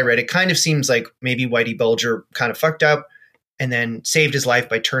on what I read, it kind of seems like maybe Whitey Bulger kind of fucked up and then saved his life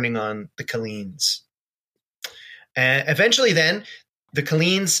by turning on the Killeens. Eventually then, the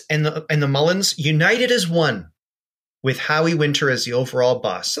Killeens and the Mullens united as one, with Howie Winter as the overall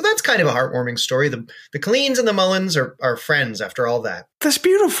boss. So that's kind of a heartwarming story. The Killeens and the Mullens are friends after all that. That's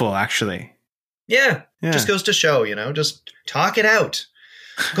beautiful, actually. Yeah. Just goes to show, just talk it out.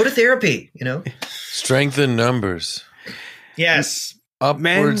 Go to therapy, Strength in numbers. Yes.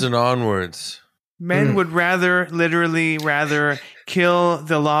 Upwards and onwards. Men would rather kill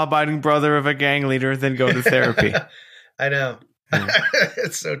the law-abiding brother of a gang leader than go to therapy. I know.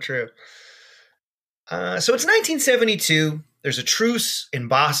 It's so true. So it's 1972. There's a truce in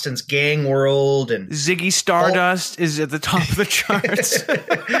Boston's gang world, and Ziggy Stardust is at the top of the charts.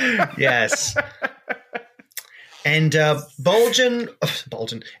 Yes. And Bulger is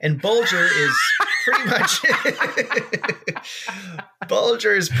pretty much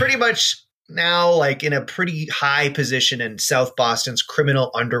Bulger is pretty much now like in a pretty high position in South Boston's criminal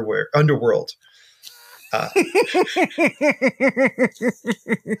underworld. Why are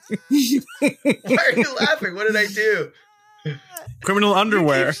you laughing? What did I do? Criminal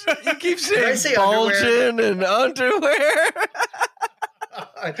underwear. You keep saying bulging and underwear.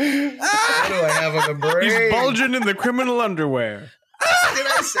 What do I have on the brain? He's bulging in the criminal underwear. Did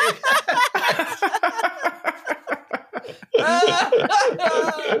I say that?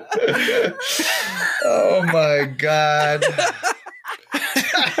 Oh my God.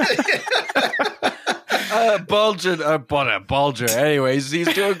 Bulger. Anyways,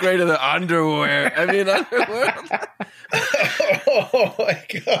 he's doing great in the underwear. Underworld. Oh my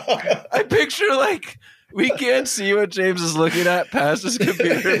God. I picture we can't see what James is looking at past his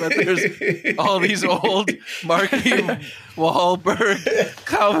computer, but there's all these old Marky Wahlberg,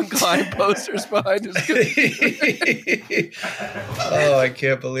 Calvin Klein posters behind his computer. Oh, I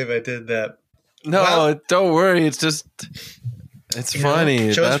can't believe I did that. No, don't worry. It's just, it's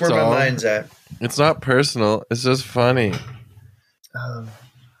funny. Shows That's where all. my mind's at. It's not personal. It's just funny.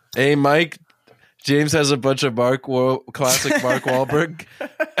 Hey, Mike. James has a bunch of classic Mark Wahlberg,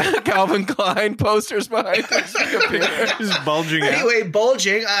 Calvin Klein posters behind his computer. Just bulging out. Anyway,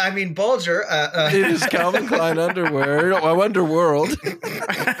 Bulger. It is Calvin Klein underwear. Underworld.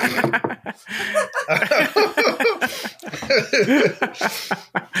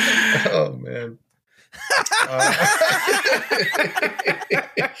 Oh, man.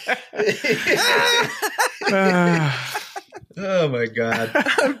 Oh my God.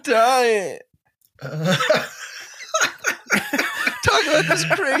 I'm dying. Talk about this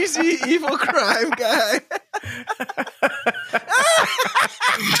crazy evil crime guy.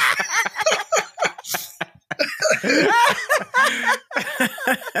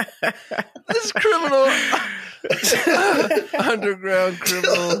 This criminal, underground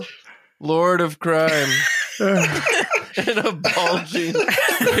criminal, lord of crime, and a bulging,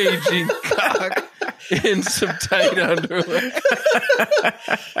 raging cock in some tight underwear.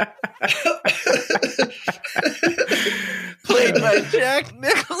 Played by Jack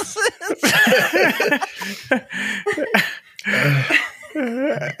Nicholson.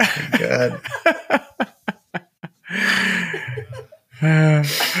 God.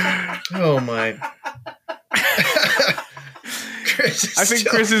 Oh my. I think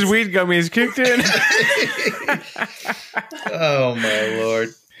Chris's weed gummy has kicked in. Oh my Lord.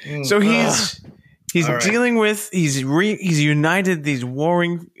 So he's dealing with he's united these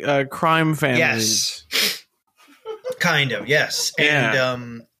warring crime families. Yes. Kind of, yes.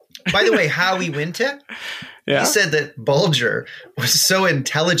 And by the way, Howie Winter, he said that Bulger was so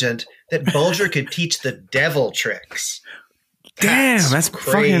intelligent that Bulger could teach the devil tricks. Damn, that's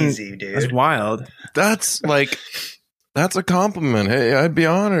crazy, fucking, dude. That's wild. That's a compliment. Hey, I'd be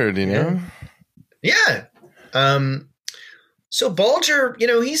honored, you know? Yeah. So Bulger, you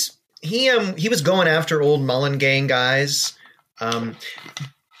know, he was going after old Mullen Gang guys.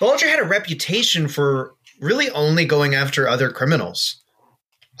 Bulger had a reputation for really only going after other criminals.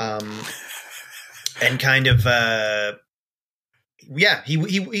 And kind of he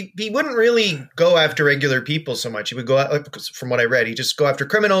wouldn't really go after regular people so much. He would go out, from what I read, he just go after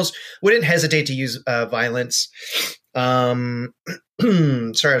criminals, wouldn't hesitate to use violence. Sorry,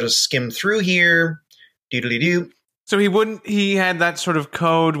 I'll just skim through here. Doodly-doo. So he had that sort of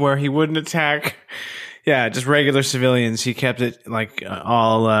code where he wouldn't attack, just regular civilians. He kept it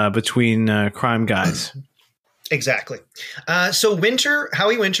all between crime guys. Exactly. So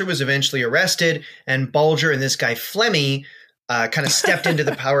Howie Winter was eventually arrested, and Bulger and this guy Flemmy kind of stepped into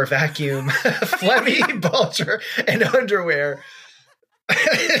the power vacuum. Flemmy, Bulger, and underwear.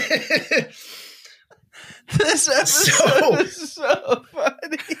 This episode is so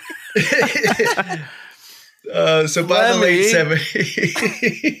funny. So by the late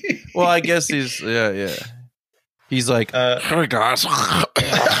 70s. Well, I guess he's He's like, hey guys.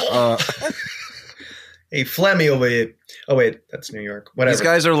 Hey, Flemmy over here. Oh, wait, that's New York. Whatever. These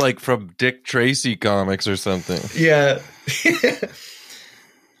guys are like from Dick Tracy comics or something. Yeah.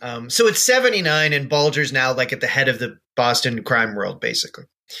 So it's 79, and Bulger's now like at the head of the Boston crime world, basically.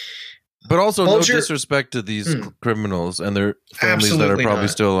 But also, Bulger, no disrespect to these criminals and their families that are probably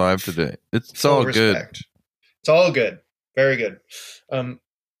still alive today. It's all good. It's all good. Very good.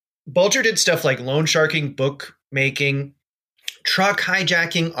 Bulger did stuff like loan sharking, bookmaking, truck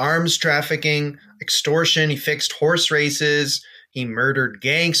hijacking, arms trafficking, extortion. He fixed horse races. He murdered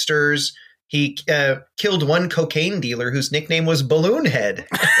gangsters. He killed one cocaine dealer whose nickname was Balloon Head.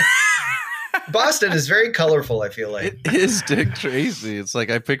 Boston is very colorful, I feel like. It is Dick Tracy. It's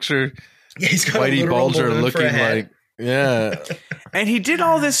like I picture he's got Whitey Bulger looking like, And he did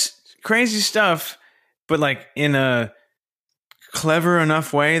all this crazy stuff, but like in a clever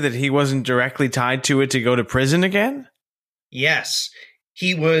enough way that he wasn't directly tied to it to go to prison again? Yes.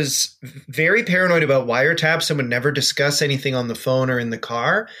 He was very paranoid about wiretaps and would never discuss anything on the phone or in the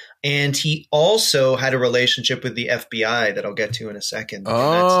car. And he also had a relationship with the FBI that I'll get to in a second. Oh,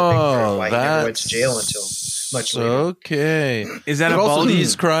 that's a big part of why he never went to jail until much later. Okay. Is that also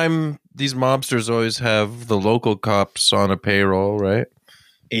these mobsters always have the local cops on a payroll, right?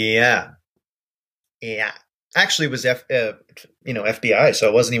 Yeah. Yeah. Actually, it was FBI, so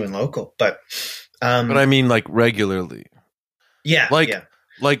it wasn't even local. But I mean, like regularly. Yeah,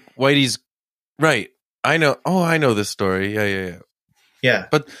 like Whitey's right. I know. Oh, I know this story. Yeah.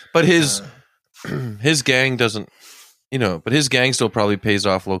 But his his gang doesn't. But his gang still probably pays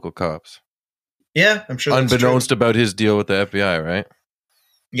off local cops. Yeah, I'm sure. Unbeknownst about his deal with the FBI, right?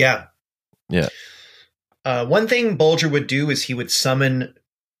 Yeah. One thing Bulger would do is he would summon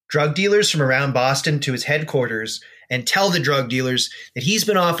drug dealers from around Boston to his headquarters and tell the drug dealers that he's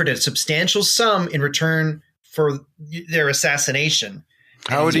been offered a substantial sum in return for their assassination.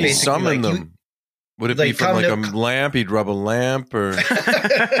 How would he summon them? Would it be from like a lamp? He'd rub a lamp or...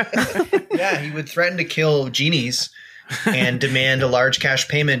 Yeah, he would threaten to kill genies and demand a large cash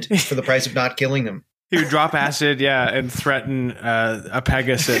payment for the price of not killing them. He would drop acid, and threaten a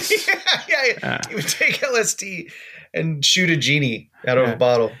Pegasus. Yeah. He would take LSD and shoot a genie out of a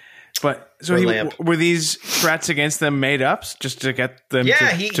bottle. But so were these threats against them made up just to get them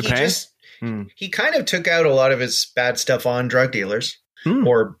to pay? He kind of took out a lot of his bad stuff on drug dealers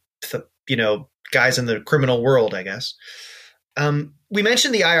or, guys in the criminal world, I guess. We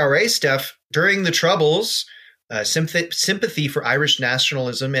mentioned the IRA stuff. During the Troubles, sympathy for Irish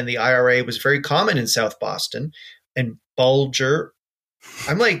nationalism and the IRA was very common in South Boston. And Bulger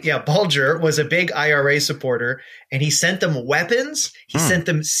was a big IRA supporter, and he sent them weapons. He sent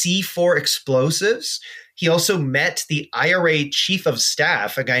them C4 explosives. He also met the IRA chief of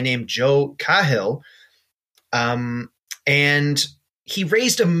staff, a guy named Joe Cahill, and he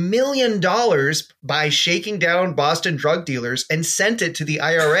raised $1 million by shaking down Boston drug dealers and sent it to the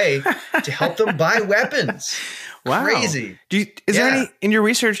IRA to help them buy weapons. Wow. Crazy. Is there any, in your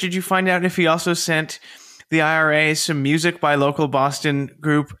research, did you find out if he also sent the IRA some music by local Boston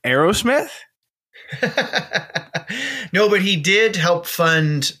group Aerosmith? No, but he did help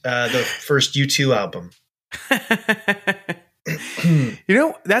fund the first U2 album.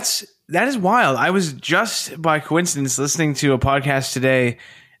 That is wild. I was just by coincidence listening to a podcast today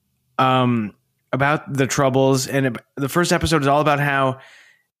about the Troubles, and the first episode is all about how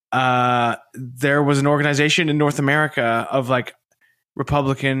there was an organization in North America of like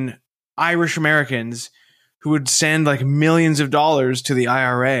Republican Irish Americans who would send like millions of dollars to the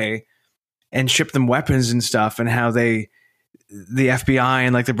IRA and ship them weapons and stuff, and how the FBI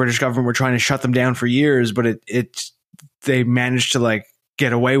and like the British government were trying to shut them down for years, but they managed to like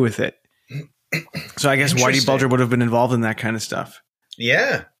get away with it. So I guess Whitey Bulger would have been involved in that kind of stuff.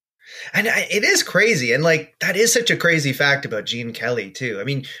 Yeah. And it is crazy. And like, that is such a crazy fact about Gene Kelly too. I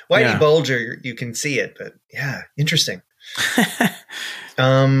mean, Whitey Bulger, you can see it, but yeah, interesting.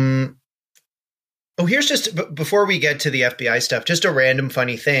 Here's just, before we get to the FBI stuff, just a random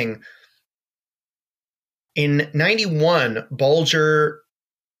funny thing. In 91, Bulger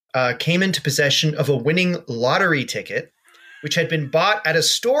came into possession of a winning lottery ticket, which had been bought at a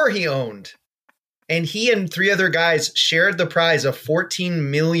store he owned. And he and 3 other guys shared the prize of $14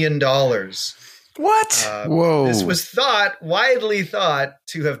 million. What? Whoa. This was widely thought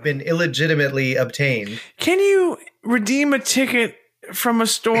to have been illegitimately obtained. Can you redeem a ticket from a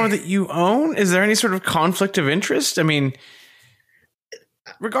store that you own? Is there any sort of conflict of interest? I mean,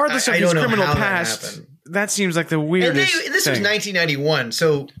 regardless of his criminal past, that seems like the weirdest thing. This was 1991,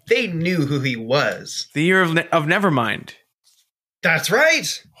 so they knew who he was. The year of Nevermind. That's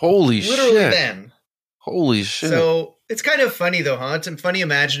right. Holy shit. Literally then. Holy shit. So it's kind of funny though, huh? It's funny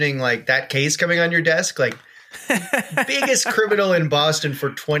imagining like that case coming on your desk, like biggest criminal in Boston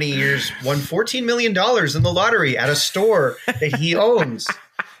for 20 years won $14 million in the lottery at a store that he owns.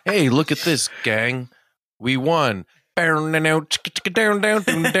 Hey, look at this, gang. We won. Did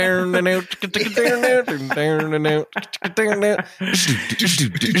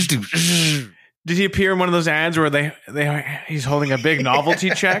he appear in one of those ads where he's holding a big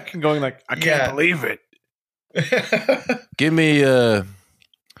novelty check and going like, I can't believe it. Give me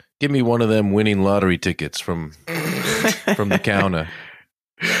one of them winning lottery tickets from the counter.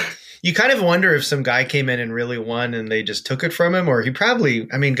 You kind of wonder if some guy came in and really won and they just took it from him, or he probably,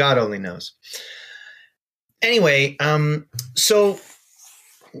 I mean, God only knows. Anyway, so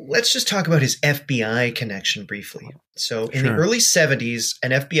let's just talk about his FBI connection briefly. So in the early 70s,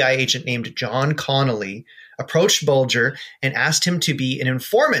 an FBI agent named John Connolly approached Bulger and asked him to be an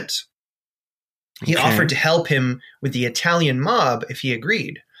informant. He offered to help him with the Italian mob if he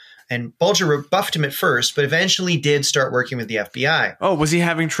agreed. And Bulger rebuffed him at first, but eventually did start working with the FBI. Oh, was he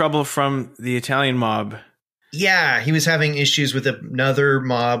having trouble from the Italian mob? Yeah, he was having issues with another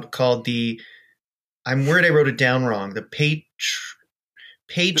mob called I'm worried I wrote it down wrong. The Patreon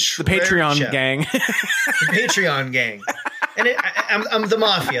gang. The Patreon gang. And I'm the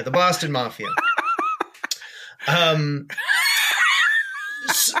mafia, the Boston Mafia.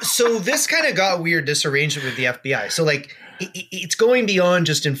 So this kind of got weird, this arrangement with the FBI. So like it's going beyond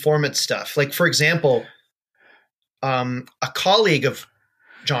just informant stuff. Like, for example, a colleague of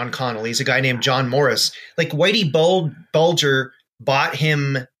John Connolly's, a guy named John Morris, like Whitey Bulger bought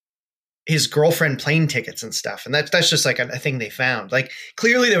him his girlfriend plane tickets and stuff. And that's just like a thing they found. Like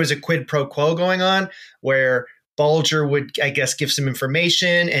clearly there was a quid pro quo going on where Bulger would, I guess, give some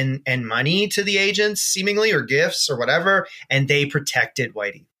information and money to the agents seemingly, or gifts or whatever. And they protected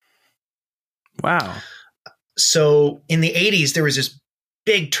Whitey. Wow. So in the 80s, there was this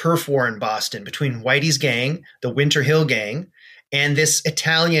big turf war in Boston between Whitey's gang, the Winter Hill gang, and this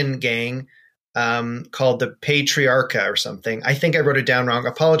Italian gang called the Patriarca or something. I think I wrote it down wrong.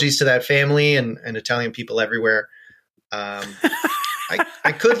 Apologies to that family and Italian people everywhere.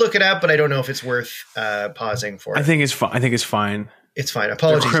 I could look it up, but I don't know if it's worth pausing for. I think it's fine. It's fine.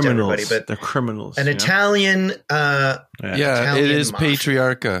 Apologies to everybody, but they're criminals. An Italian. It is mafia.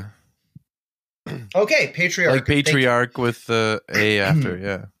 Patriarcha. Okay, Patriarcha. Like patriarch with the A after,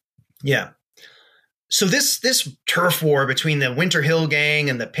 yeah. Yeah. So this turf war between the Winter Hill Gang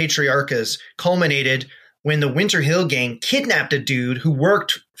and the Patriarchas culminated when the Winter Hill Gang kidnapped a dude who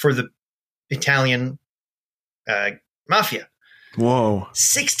worked for the Italian mafia. Whoa.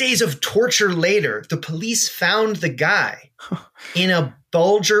 6 days of torture later, the police found the guy in a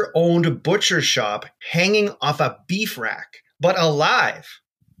Bulger-owned butcher shop hanging off a beef rack, but alive.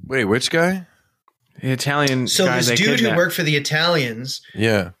 Wait, which guy? The Italian So guy this they dude kidnapped. who worked for the Italians,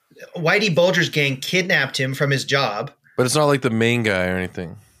 Yeah. Whitey Bulger's gang kidnapped him from his job. But it's not like the main guy or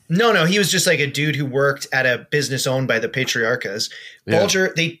anything. No, he was just like a dude who worked at a business owned by the Patriarchas. Yeah.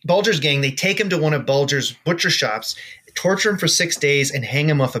 Bulger's gang, they take him to one of Bulger's butcher shops, torture him for 6 days, and hang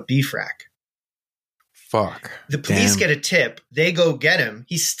him off a beef rack. Fuck. The police get a tip. They go get him.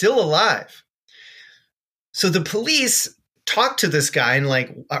 He's still alive. So the police talk to this guy and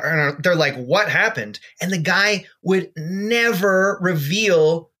they're like, what happened? And the guy would never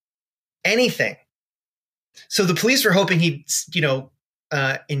reveal anything. So the police were hoping he'd,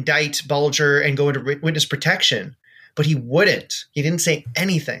 indict Bulger and go into witness protection, but he wouldn't. He didn't say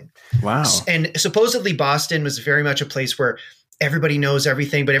anything. Wow. And supposedly Boston was very much a place where everybody knows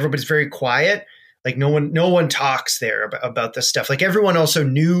everything, but everybody's very quiet. Like no one talks there about this stuff. Like everyone also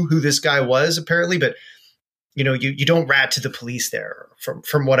knew who this guy was apparently, but you don't rat to the police there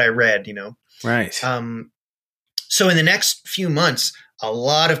from what I read, Right. So in the next few months, a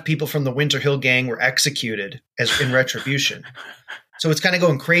lot of people from the Winter Hill Gang were executed as in retribution. So it's kind of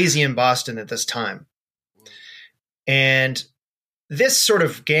going crazy in Boston at this time. And this sort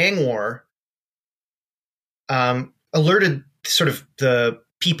of gang war alerted sort of the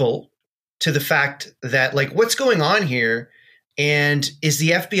people to the fact that, like, what's going on here? And is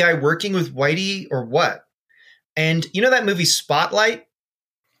the FBI working with Whitey or what? And you know that movie Spotlight?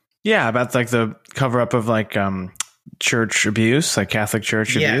 Yeah, about like the cover up of like church abuse, like Catholic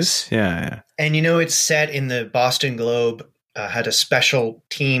church abuse. Yeah. And it's set in the Boston Globe. Had a special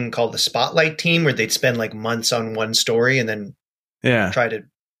team called the Spotlight Team where they'd spend like months on one story and then try to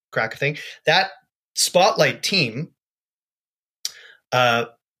crack a thing. That Spotlight Team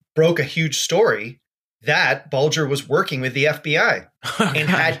broke a huge story that Bulger was working with the FBI and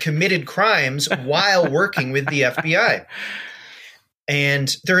had committed crimes while working with the FBI.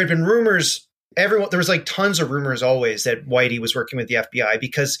 And there had been rumors. There was like tons of rumors always that Whitey was working with the FBI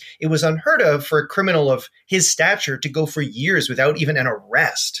because it was unheard of for a criminal of his stature to go for years without even an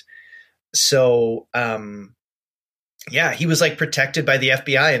arrest. So, he was like protected by the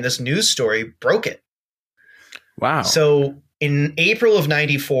FBI, and this news story broke it. Wow. So in April of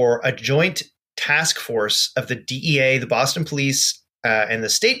 '94, a joint task force of the DEA, the Boston Police, and the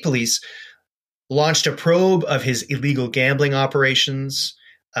state police launched a probe of his illegal gambling operations.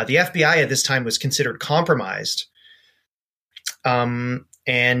 The FBI at this time was considered compromised. And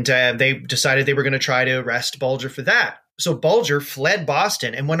they decided they were going to try to arrest Bulger for that. So Bulger fled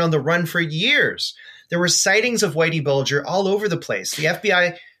Boston and went on the run for years. There were sightings of Whitey Bulger all over the place. The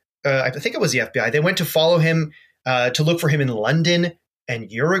FBI, I think it was the FBI, they went to follow him, to look for him in London and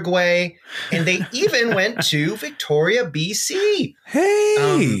Uruguay. And they even went to Victoria, BC.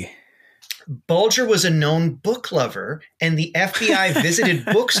 Hey! Bulger was a known book lover, and the FBI visited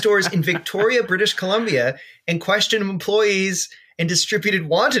bookstores in Victoria, British Columbia, and questioned employees and distributed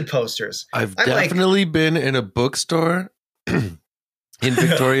wanted posters. I've definitely been in a bookstore in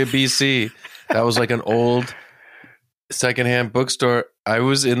Victoria, BC. That was like an old secondhand bookstore. I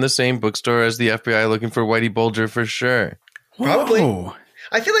was in the same bookstore as the FBI looking for Whitey Bulger for sure. Probably. Whoa.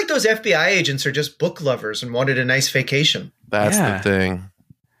 I feel like those FBI agents are just book lovers and wanted a nice vacation. That's the thing.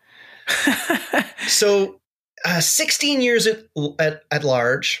 So 16 years at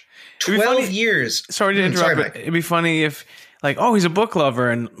large, 12 years. Sorry to interrupt, but it'd be funny if, like, oh, he's a book lover,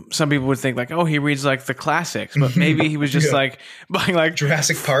 and some people would think, like, oh, he reads, like, the classics, but maybe he was just, like, buying, like...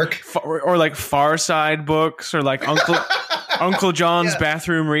 Jurassic Park. Or like, Far Side books, or, like, Uncle John's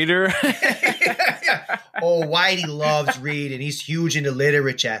bathroom reader. Oh, Whitey loves reading. He's huge into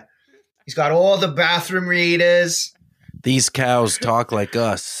literature. He's got all the bathroom readers. These cows talk like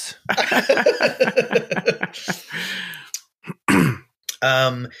us.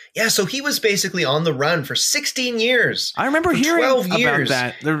 So he was basically on the run for 16 years. I remember hearing about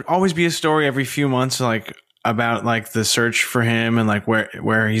that. There'd always be a story every few months, like, about, like, the search for him and, like,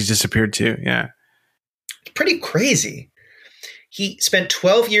 where he's disappeared to. Yeah. Pretty crazy. He spent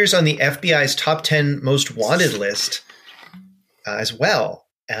 12 years on the FBI's top 10 most wanted list as well.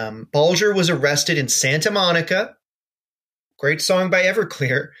 Bulger was arrested in Santa Monica, great song by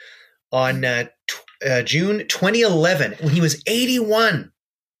Everclear, on June 2011 when he was 81.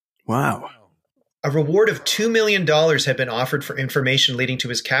 Wow. A reward of $2 million had been offered for information leading to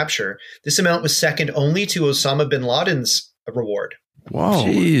his capture. This amount was second only to Osama bin Laden's reward. Whoa.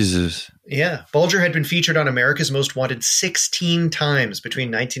 Jesus. Yeah. Bulger had been featured on America's Most Wanted 16 times between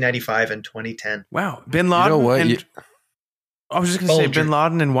 1995 and 2010. Wow. Bin Laden. You know what? I was just going to say Bin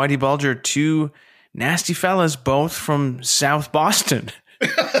Laden and Whitey Bulger, two nasty fellas, both from South Boston.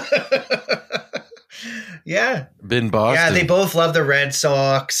 Yeah. Bin Boston. Yeah, they both love the Red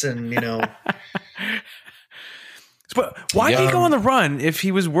Sox and, But why did he go on the run if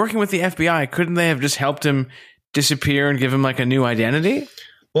he was working with the FBI? Couldn't they have just helped him disappear and give him like a new identity?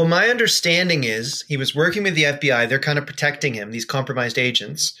 Well, my understanding is he was working with the FBI. They're kind of protecting him, these compromised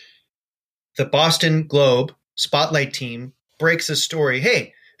agents. The Boston Globe Spotlight team breaks a story.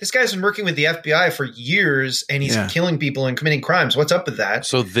 Hey, this guy's been working with the FBI for years and he's killing people and committing crimes. What's up with that?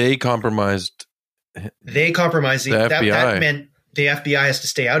 So they compromised. They compromised the FBI. That meant the FBI has to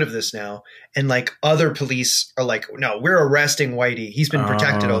stay out of this now. And like other police are like, no, we're arresting Whitey. He's been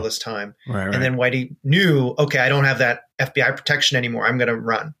protected all this time. Right. And then Whitey knew, okay, I don't have that FBI protection anymore. I'm going to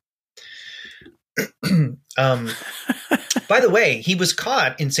run. By the way, he was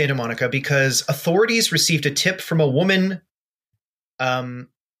caught in Santa Monica because authorities received a tip from a woman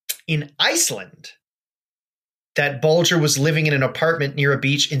in Iceland that Bulger was living in an apartment near a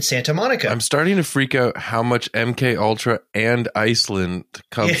beach in Santa Monica. I'm starting to freak out how much MK Ultra and Iceland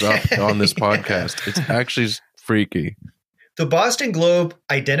comes up on this podcast. It's actually freaky. The Boston Globe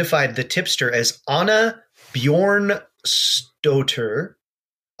identified the tipster as Anna Bjornsdottir,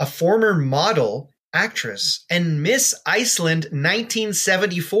 a former model, actress, and Miss Iceland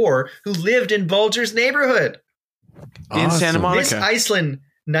 1974 who lived in Bulger's neighborhood. In Santa Monica. Miss Iceland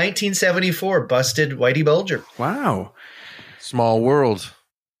 1974 busted Whitey Bulger. Wow. Small world.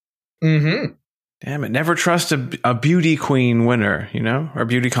 Mm-hmm. Damn it. Never trust a beauty queen winner, or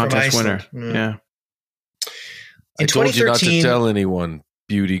beauty contest winner. Yeah. I told you not to tell anyone,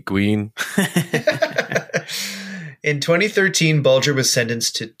 beauty queen. In 2013, Bulger was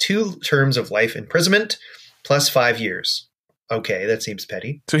sentenced to 2 terms of life imprisonment plus 5 years. Okay, that seems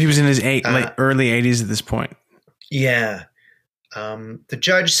petty. So he was in his early 80s at this point. Yeah. The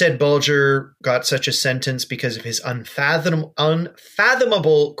judge said Bulger got such a sentence because of his unfathomable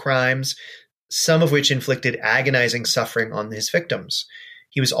crimes, some of which inflicted agonizing suffering on his victims.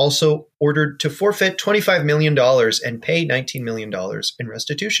 He was also ordered to forfeit $25 million and pay $19 million in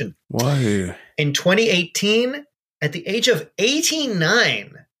restitution. Whoa. In 2018, at the age of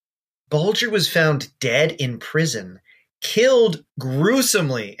 89, Bulger was found dead in prison, killed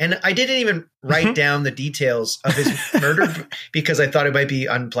gruesomely. And I didn't even write down the details of his murder because I thought it might be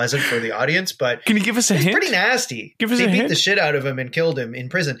unpleasant for the audience. But can you give us a hint? It's pretty nasty. Give us a hint. They beat the shit out of him and killed him in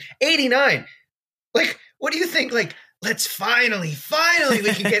prison. 89. Like, what do you think? Like, let's finally,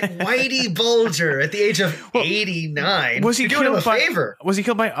 we can get Whitey Bulger at the age of 89. Was he doing him a by, favor? Was he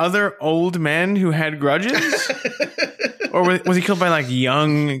killed by other old men who had grudges? Or was he killed by like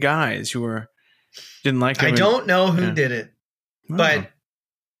young guys who didn't like him? I don't know who did it, but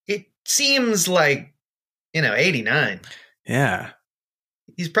it seems like, 89. Yeah.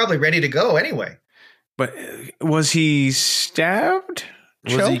 He's probably ready to go anyway. But was he stabbed?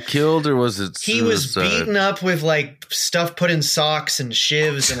 Was he killed or was it suicide? He was beaten up with like stuff put in socks and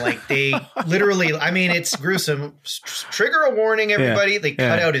shivs and like they literally, it's gruesome. Trigger a warning, everybody. They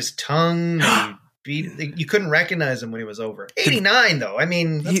cut out his tongue. You couldn't recognize him when he was over. 89 though.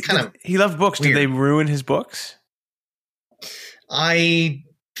 That's kind of he loved books. Weird. Did they ruin his books? I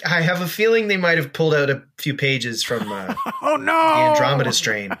have a feeling they might have pulled out a few pages from the Andromeda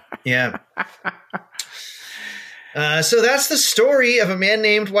Strain. Yeah. So that's the story of a man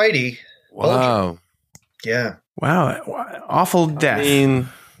named Whitey. Wow. Bulger. Yeah. Wow. Awful death.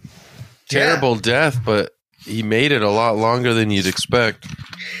 Terrible death, but he made it a lot longer than you'd expect.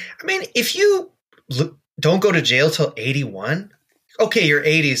 If you don't go to jail till 81, okay, your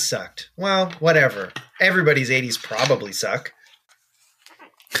 80s sucked. Well, whatever. Everybody's 80s probably suck.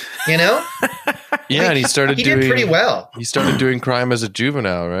 Yeah, and he did pretty well. He started doing crime as a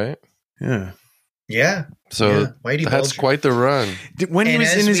juvenile, right? Yeah. Yeah. So Whitey that's Bulger. Quite the run. When he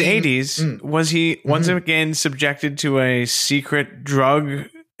was in his 80s, was he once again subjected to a secret drug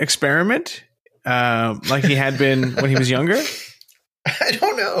experiment like he had been when he was younger? I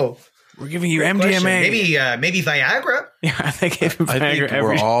don't know. We're giving you MDMA. Maybe Viagra. Yeah, they gave him Viagra. I think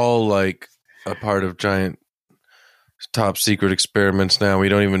we're all like a part of giant top secret experiments now. We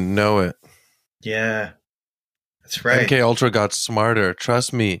don't even know it. Yeah. That's right. MK Ultra got smarter.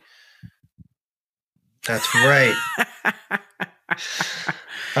 Trust me. That's right.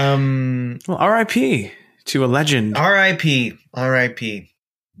 Well, R.I.P. to a legend. R.I.P.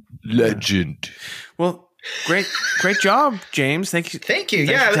 Legend. Well, great job, James. Thank you. Thank you.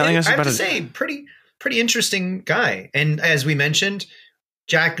 Thanks for telling us I have about to say, pretty interesting guy. And as we mentioned,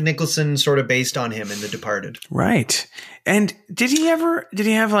 Jack Nicholson sort of based on him in The Departed. Right. And did he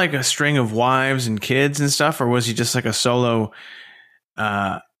have like a string of wives and kids and stuff, or was he just like a solo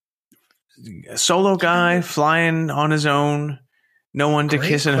guy flying on his own? No one to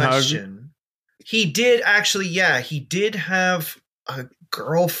kiss and hug. He did actually, he did have a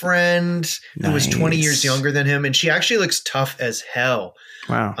girlfriend who was 20 years younger than him, and she actually looks tough as hell.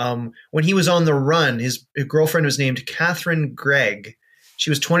 Wow. When he was on the run, his girlfriend was named Catherine Gregg. She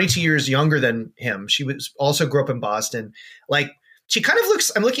was 22 years younger than him. She was also grew up in Boston. Like, she kind of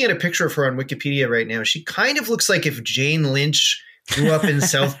looks, I'm looking at a picture of her on Wikipedia right now. She kind of looks like if Jane Lynch grew up in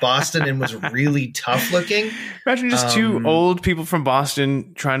South Boston and was really tough looking. Imagine just two old people from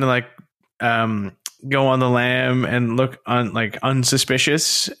Boston trying to like go on the lam and look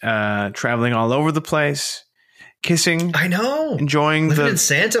unsuspicious, traveling all over the place, kissing. I know. Enjoying living in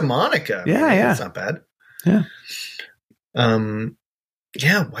Santa Monica. Yeah, yeah. That's not bad. Yeah.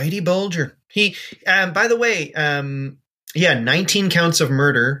 Yeah, Whitey Bulger. He, by the way, 19 counts of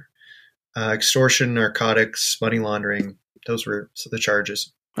murder, extortion, narcotics, money laundering. Those were the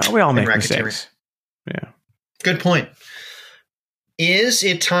charges. Well, we all make mistakes. Yeah. Good point. Is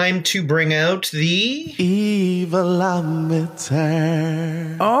it time to bring out the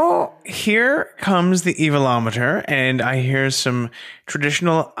Evilometer? Oh, here comes the Evilometer, and I hear some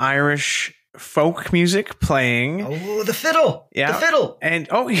traditional Irish folk music playing. Oh, the fiddle. Yeah. The fiddle. And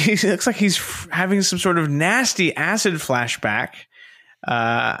he looks like he's having some sort of nasty acid flashback.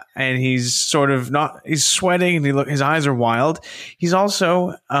 And he's sort of he's sweating and his eyes are wild. He's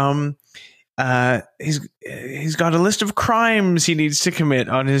also, he's got a list of crimes he needs to commit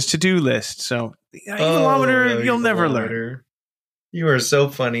on his to-do list. So the Evilometer, you'll never learn. You are so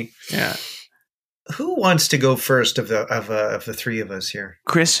funny. Yeah. Who wants to go first of the three of us here?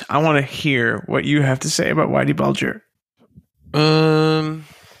 Chris, I want to hear what you have to say about Whitey Bulger. 7.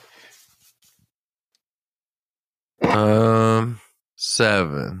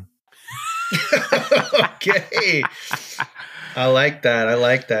 Okay. I like that.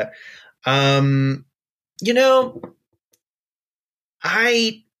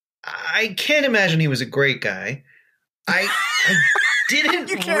 I can't imagine he was a great guy. I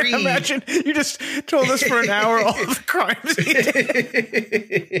didn't You can't imagine. You just told us for an hour all the crimes he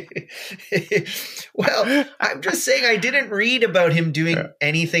did. Well, I'm just saying I didn't read about him doing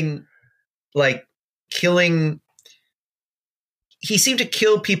anything like killing. He seemed to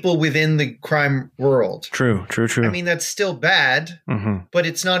kill people within the crime world. True. I mean, that's still bad, but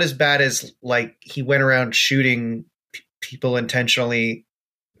it's not as bad as like he went around shooting people intentionally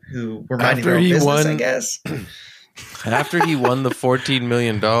who were minding their own business, I guess. After he won the $14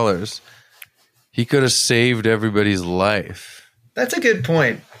 million, he could have saved everybody's life. That's a good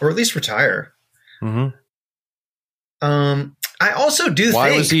point. Or at least retire. Mm-hmm. I also do think...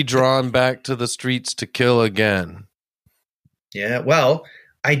 Why was he drawn back to the streets to kill again? Yeah, well,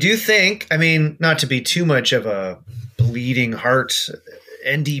 I do think, I mean, not to be too much of a bleeding heart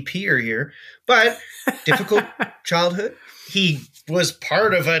NDPer here, but difficult childhood. He was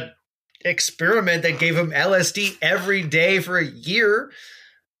part of an experiment that gave him LSD every day for a year.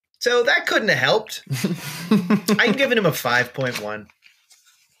 So that couldn't have helped. I'm giving him a 5.1.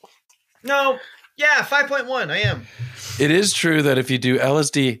 No, yeah, 5.1. I am. It is true that if you do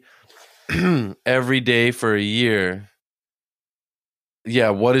LSD every day for a year,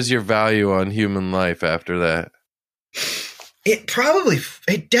 what is your value on human life after that? It definitely,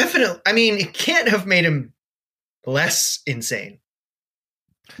 I mean, it can't have made him less insane.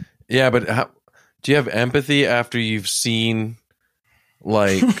 Yeah, but do you have empathy after you've seen,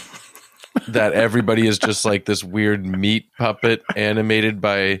 like, that everybody is just like this weird meat puppet animated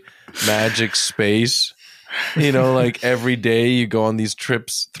by magic space? You know, like every day you go on these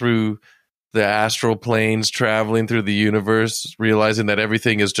trips through the astral planes, traveling through the universe, realizing that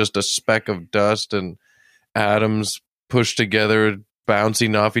everything is just a speck of dust and atoms pushed together,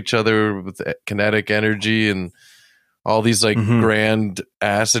 bouncing off each other with kinetic energy and all these like grand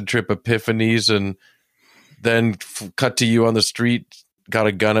acid trip epiphanies, and then cut to you on the street, got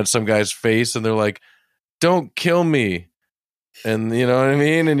a gun at some guy's face, and they're like, "Don't kill me," and you know what I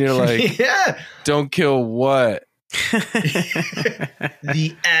mean? And you're like, "Yeah, don't kill what?"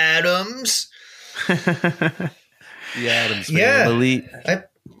 The atoms. The atoms family. Yeah,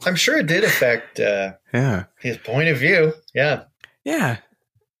 I'm sure it did affect his point of view. Yeah.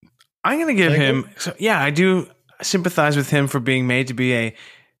 I'm gonna give him. So, I do. sympathize with him for being made to be a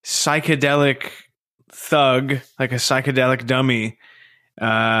psychedelic thug, like a psychedelic dummy.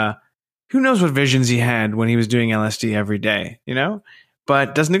 Who knows what visions he had when he was doing LSD every day, you know?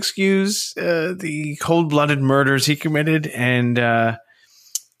 But doesn't excuse the cold-blooded murders he committed, and I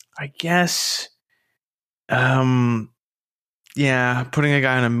guess, putting a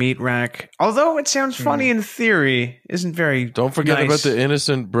guy on a meat rack. Although it sounds funny in theory, isn't very. Don't forget about the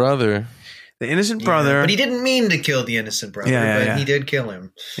innocent brother. The innocent brother, but he didn't mean to kill the innocent brother. But he did kill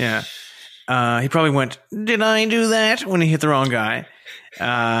him. Yeah, he probably went, "Did I do that?" when he hit the wrong guy.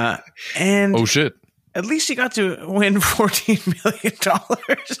 And oh shit. At least he got to win $14 million.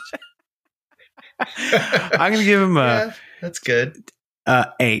 I'm gonna give him that's good.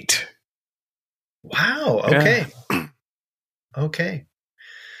 8. Wow. Okay. Yeah. Okay.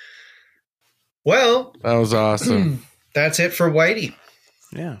 Well, that was awesome. That's it for Whitey.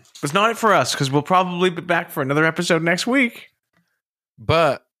 Yeah, it's not it for us because we'll probably be back for another episode next week.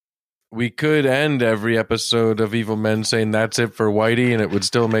 But we could end every episode of Evil Men saying that's it for Whitey, and it would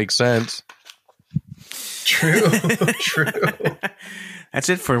still make sense. True. That's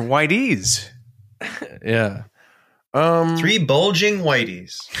it for Whiteys. Yeah. 3 bulging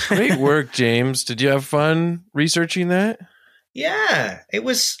Whiteys. Great work, James. Did you have fun researching that? Yeah, he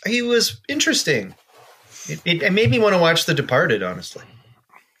was interesting. It made me want to watch The Departed, honestly.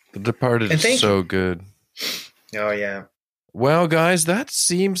 The Departed is so good. Oh, yeah. Well, guys, that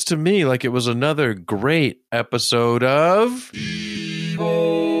seems to me like it was another great episode of...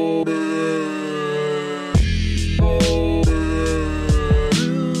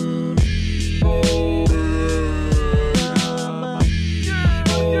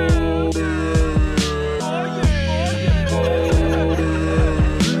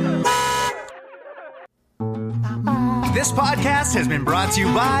 This podcast has been brought to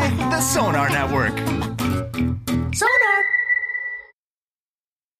you by the Sonar Network.